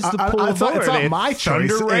 Who is the pool of voters? It's not my choice.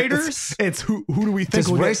 Thunder Raiders? It's who do we think Does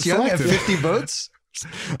will get Bryce Young have selected? 50 votes?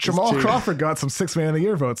 Jamal Crawford got some 6 Man of the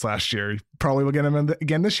Year votes last year. He probably will get him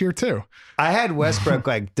again this year too. I had Westbrook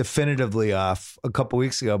like definitively off a couple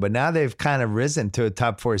weeks ago, but now they've kind of risen to a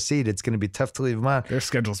top 4 seed. It's going to be tough to leave them on. Their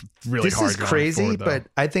schedule's really This hard. is going crazy, forward, though. but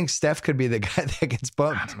I think Steph could be the guy that gets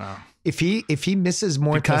bumped. I don't know. If he misses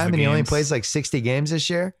more Because time the and he only games. plays like 60 games this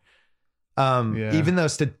year, even though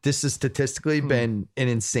this has statistically been an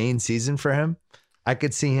insane season for him, I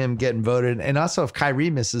could see him getting voted. And also if Kyrie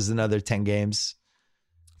misses another 10 games.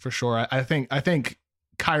 For sure. I think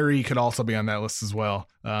Kyrie could also be on that list as well.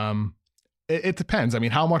 It depends. I mean,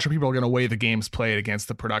 how much are people going to weigh the games played against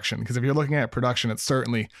the production? Because if you're looking at production, it's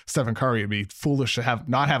certainly Stephen Curry. It'd be foolish to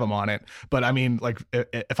not have him on it. But I mean, like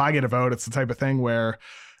if I get a vote, it's the type of thing where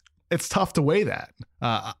it's tough to weigh that.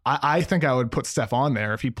 I think I would put Steph on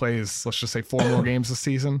there if he plays, let's just say 4 more games this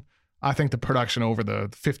season. I think the production over the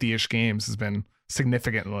 50-ish games has been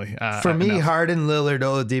significantly For me, enough. Harden, Lillard,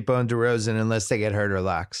 Oladipo, and DeRozan, unless they get hurt or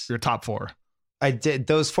locks. Your top 4.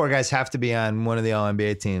 Those 4 guys have to be on one of the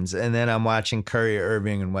All-NBA teams. And then I'm watching Curry,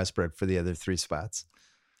 Irving, and Westbrook for the other 3 spots.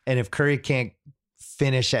 And if Curry can't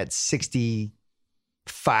finish at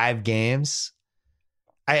 65 games,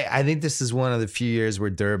 I think this is one of the few years where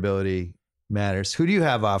durability matters. Who do you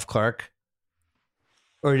have off, Clark?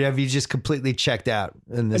 Or have you just completely checked out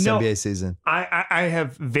in this NBA season? I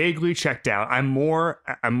have vaguely checked out. I'm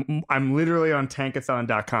literally on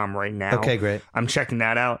tankathon.com right now. Okay, great. I'm checking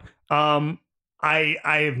that out. I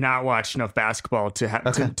have not watched enough basketball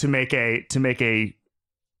to make a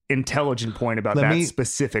intelligent point about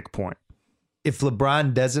specific point. If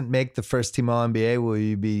LeBron doesn't make the first team All NBA, will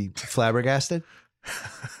you be flabbergasted?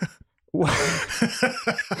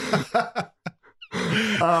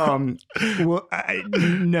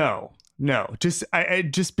 No.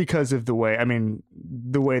 Just because of the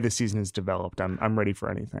way the season has developed, I'm ready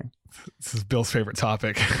for anything. This is Bill's favorite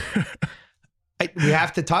topic. We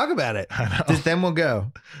have to talk about it. Then we'll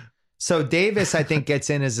go. So Davis, I think, gets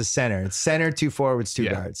in as a center. It's center, 2 forwards, 2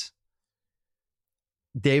 guards.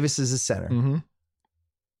 Davis is a center. Mm-hmm.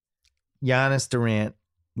 Giannis, Durant,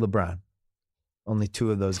 LeBron. Only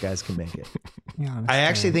 2 of those guys can make it. Giannis, I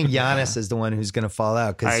actually think Giannis is the one who's going to fall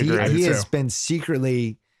out because he has been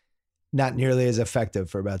secretly not nearly as effective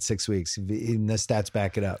for about 6 weeks. Even the stats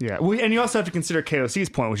back it up. Yeah. Well, and you also have to consider KOC's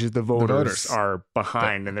point, which is the voters are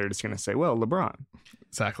behind and they're just going to say, well, LeBron.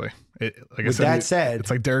 Exactly. With that said,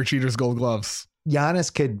 it's like Derek Jeter's Gold Gloves.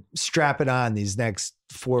 Giannis could strap it on these next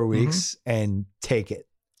 4 weeks and take it.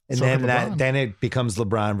 And So then it becomes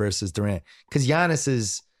LeBron versus Durant. Because Giannis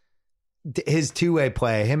is his two-way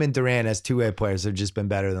play. Him and Durant as two-way players have just been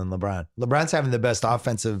better than LeBron. LeBron's having the best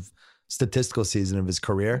offensive statistical season of his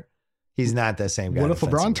career. He's not that same guy. What if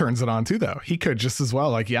LeBron turns it on too, though? He could just as well,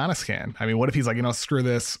 like Giannis can. I mean, what if he's like, screw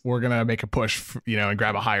this. We're going to make a push, and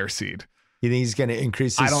grab a higher seed. You think he's going to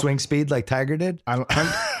increase his swing speed like Tiger did?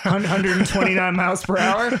 129 miles per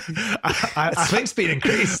hour? Swing speed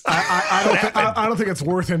increased. I don't think it's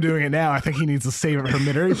worth him doing it now. I think he needs to save it for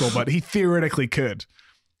mid-April, but he theoretically could.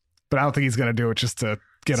 But I don't think he's going to do it just to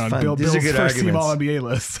get on Bill's first team All-NBA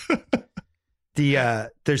list.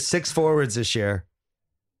 There's 6 forwards this year.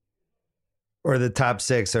 Or the top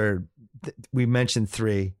 6 are, we mentioned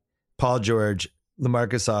 3, Paul George,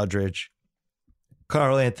 LaMarcus Aldridge,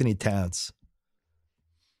 Karl Anthony Towns.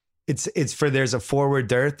 There's a forward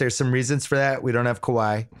dearth. There's some reasons for that. We don't have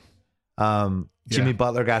Kawhi. Jimmy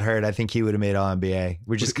Butler got hurt. I think he would have made All-NBA.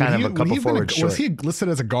 We're just kind of a couple forwards short. Was he listed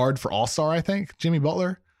as a guard for All-Star, I think, Jimmy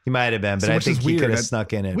Butler? He might have been, but I think he could have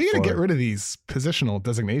snuck in it. We got to get rid of these positional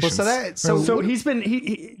designations. Well, so he's been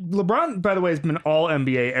LeBron, by the way, has been All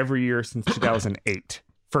NBA every year since 2008.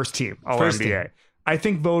 First team All NBA. I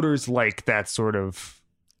think voters like that sort of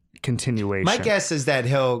continuation. My guess is that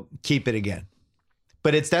he'll keep it again,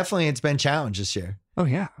 but it's been challenged this year. Oh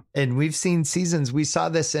yeah, and we've seen seasons. We saw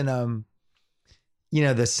this in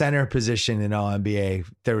the center position in All NBA.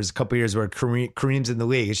 There was a couple years where Kareem's in the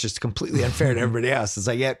league. It's just completely unfair to everybody else. It's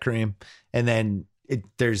like, yeah, Kareem. And then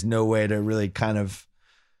there's no way to really kind of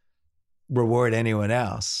reward anyone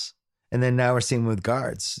else. And then now we're seeing with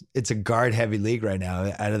guards. It's a guard heavy league right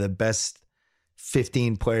now. Out of the best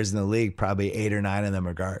 15 players in the league, probably 8 or 9 of them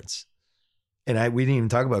are guards. And we didn't even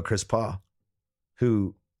talk about Chris Paul,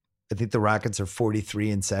 who I think the Rockets are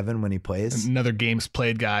 43-7 when he plays. Another games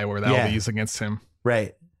played guy where that'll be used against him.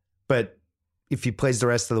 Right. But if he plays the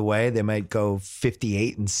rest of the way, they might go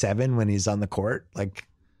 58-7 when he's on the court. Like,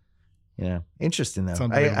 interesting though.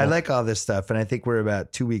 I like all this stuff. And I think we're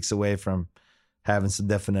about 2 weeks away from having some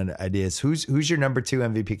definite ideas. Who's your number 2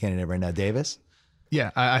 MVP candidate right now? Davis?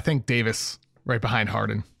 Yeah, I think Davis right behind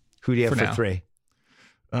Harden. Who do you have for 3?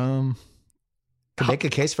 Could make a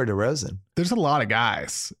case for DeRozan. There's a lot of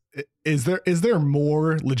guys. Is there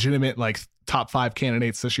more legitimate like top 5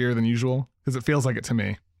 candidates this year than usual? Because it feels like it to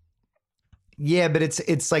me. Yeah, but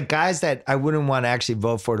it's like guys that I wouldn't want to actually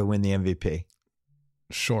vote for to win the MVP.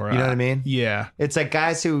 Sure. You know what I mean? Yeah. It's like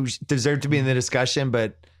guys who deserve to be in the discussion,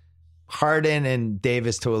 but Harden and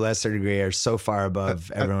Davis to a lesser degree are so far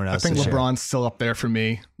above everyone else. I think LeBron's still up there for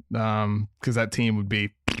me because that team would be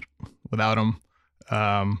without him.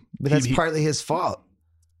 But that's partly his fault.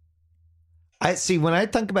 I see when I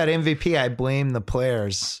think about MVP, I blame the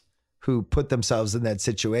players who put themselves in that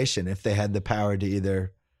situation if they had the power to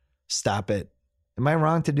either stop it. Am I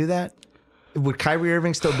wrong to do that? Would Kyrie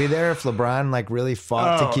Irving still be there if LeBron really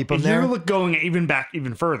fought to keep him there? You're going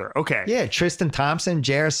even further. Okay. Yeah, Tristan Thompson,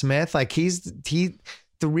 J.R. Smith, the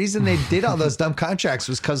reason they did all those dumb contracts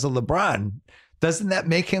was because of LeBron. Doesn't that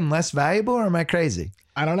make him less valuable, or am I crazy?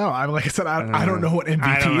 I don't know. Like I said, I don't know what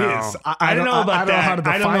MVP is. I don't know about that.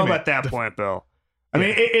 I don't know about that point, Bill. I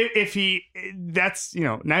mean, if he, that's,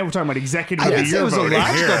 now we're talking about executive of the year. It was a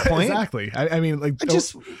logical point. Exactly. I mean,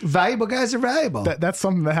 just valuable guys are valuable. That's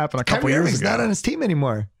something that happened a couple Kyrie years Irving's ago. not on his team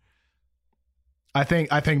anymore. I think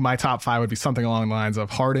my top 5 would be something along the lines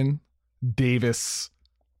of Harden, Davis,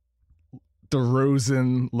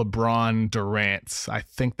 DeRozan, LeBron, Durant. I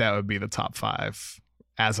think that would be the top 5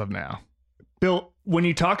 as of now. Bill, when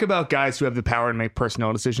you talk about guys who have the power to make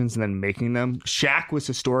personnel decisions and then making them, Shaq was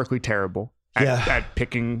historically terrible. at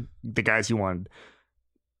picking the guys he wanted.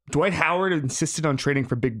 Dwight Howard insisted on trading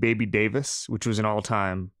for Big Baby Davis, which was an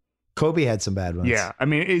all-time. Kobe had some bad ones. Yeah, I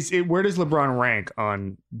mean, where does LeBron rank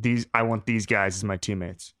on these? I want these guys as my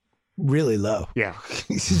teammates. Really low. Yeah.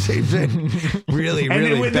 really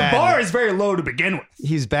and bad. The bar is very low to begin with.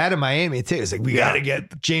 He's bad in Miami, too. It's like, we got to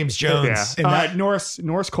get James Jones. Yeah.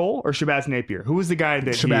 Norris Cole or Shabazz Napier? Who was the guy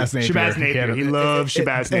that Shabazz Napier. He loves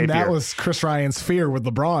Shabazz Napier. And that was Chris Ryan's fear with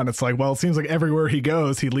LeBron. It's like, well, it seems like everywhere he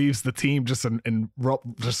goes, he leaves the team just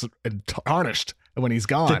tarnished when he's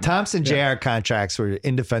gone. The Thompson Jr. contracts were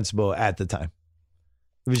indefensible at the time.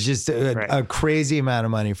 It was just a crazy amount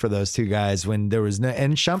of money for those two guys when there was no,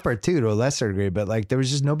 and Shumpert too, to a lesser degree, but like there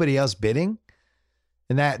was just nobody else bidding.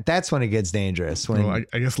 And that's when it gets dangerous. When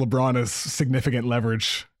I guess LeBron has significant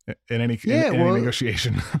leverage in any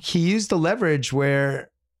negotiation. He used the leverage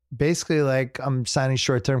where basically like, I'm signing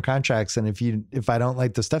short-term contracts. And if I don't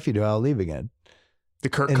like the stuff you do, I'll leave again. The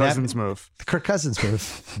Kirk Cousins move. The Kirk Cousins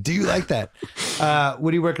move. Do you like that?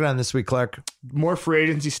 What are you working on this week, Clark? More free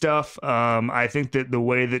agency stuff. I think that the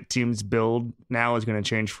way that teams build now is going to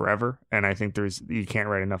change forever. And I think you can't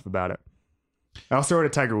write enough about it. I also wrote a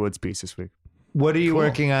Tiger Woods piece this week. What are you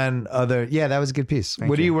working on yeah, that was a good piece.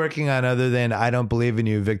 What are you working on other than I Don't Believe in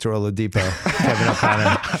You, Victor Oladipo, Kevin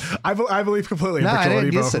O'Connor? I believe completely in Victor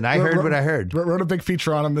Oladipo. Listen, I heard what I heard. Wrote a big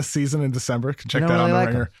feature on him this season in December. Check that out on the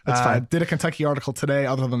Ringer. That's fine. Did a Kentucky article today.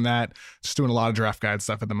 Other than that, just doing a lot of draft guide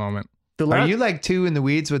stuff at the moment. Are you like too in the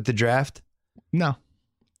weeds with the draft? No.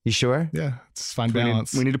 You sure? Yeah, it's fine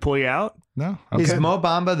balance. We need to pull you out? No. Okay. Is Mo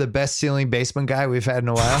Bamba the best ceiling basement guy we've had in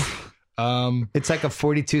a while? It's like a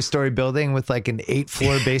 42-story building with like an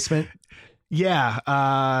 8-floor basement. Yeah.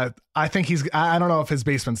 I think I don't know if his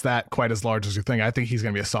basement's that quite as large as you think. I think he's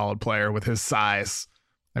going to be a solid player with his size.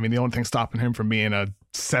 I mean, the only thing stopping him from being a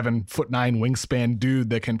 7'9" wingspan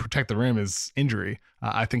dude that can protect the rim is injury.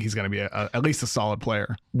 I think he's going to be at least a solid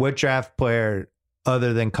player. What draft player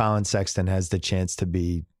other than Colin Sexton has the chance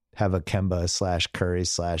to have a Kemba / Curry /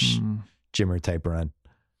 Jimmer type run?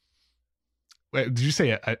 Wait, did you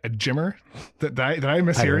say a Jimmer? Did I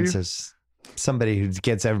mishear you? Somebody who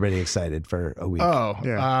gets everybody excited for a week. Oh,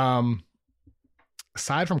 yeah.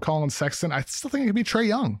 Aside from Colin Sexton, I still think it could be Trae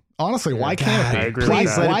Young. Honestly, why can't it be?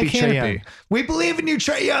 Please let it be Trae Young. We believe in you,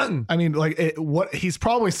 Trae Young. I mean, he's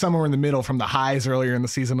probably somewhere in the middle from the highs earlier in the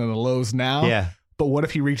season and the lows now. Yeah. But what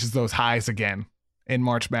if he reaches those highs again in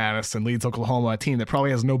March Madness and leads Oklahoma, a team that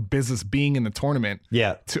probably has no business being in the tournament,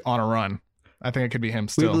 on a run? I think it could be him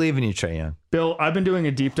still. We believe in you, Trae Young. Bill, I've been doing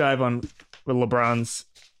a deep dive on LeBron's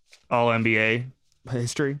All-NBA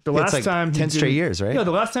history. The last time 10 straight years, right? No,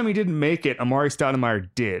 the last time he didn't make it, Amari Stoudemire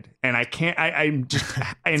did. And I'm just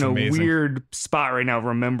in a weird spot right now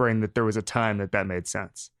remembering that there was a time that made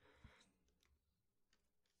sense.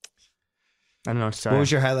 I don't know what to tell you. What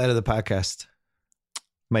was your highlight of the podcast?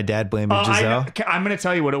 My dad blaming Giselle? I'm going to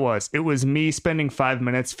tell you what it was. It was me spending 5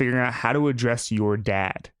 minutes figuring out how to address your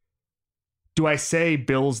dad. Do I say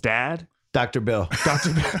Bill's dad? Dr. Bill.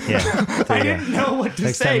 Dr. Bill. Yeah. I didn't know what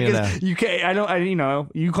to say because you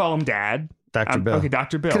can't. You call him Dad. Dr. Bill. Okay,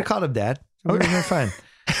 Dr. Bill. Could have called him Dad. Okay, we're fine.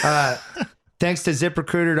 Thanks to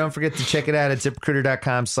ZipRecruiter. Don't forget to check it out at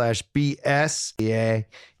ZipRecruiter.com/BS. Yeah.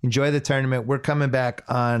 Enjoy the tournament. We're coming back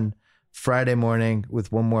on Friday morning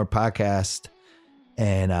with one more podcast,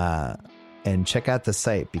 and check out the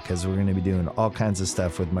site because we're going to be doing all kinds of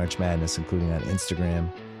stuff with March Madness, including on Instagram,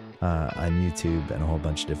 on YouTube, and a whole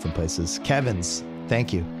bunch of different places. Kevin's,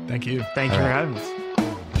 thank you. Thank you. Thank you for having us.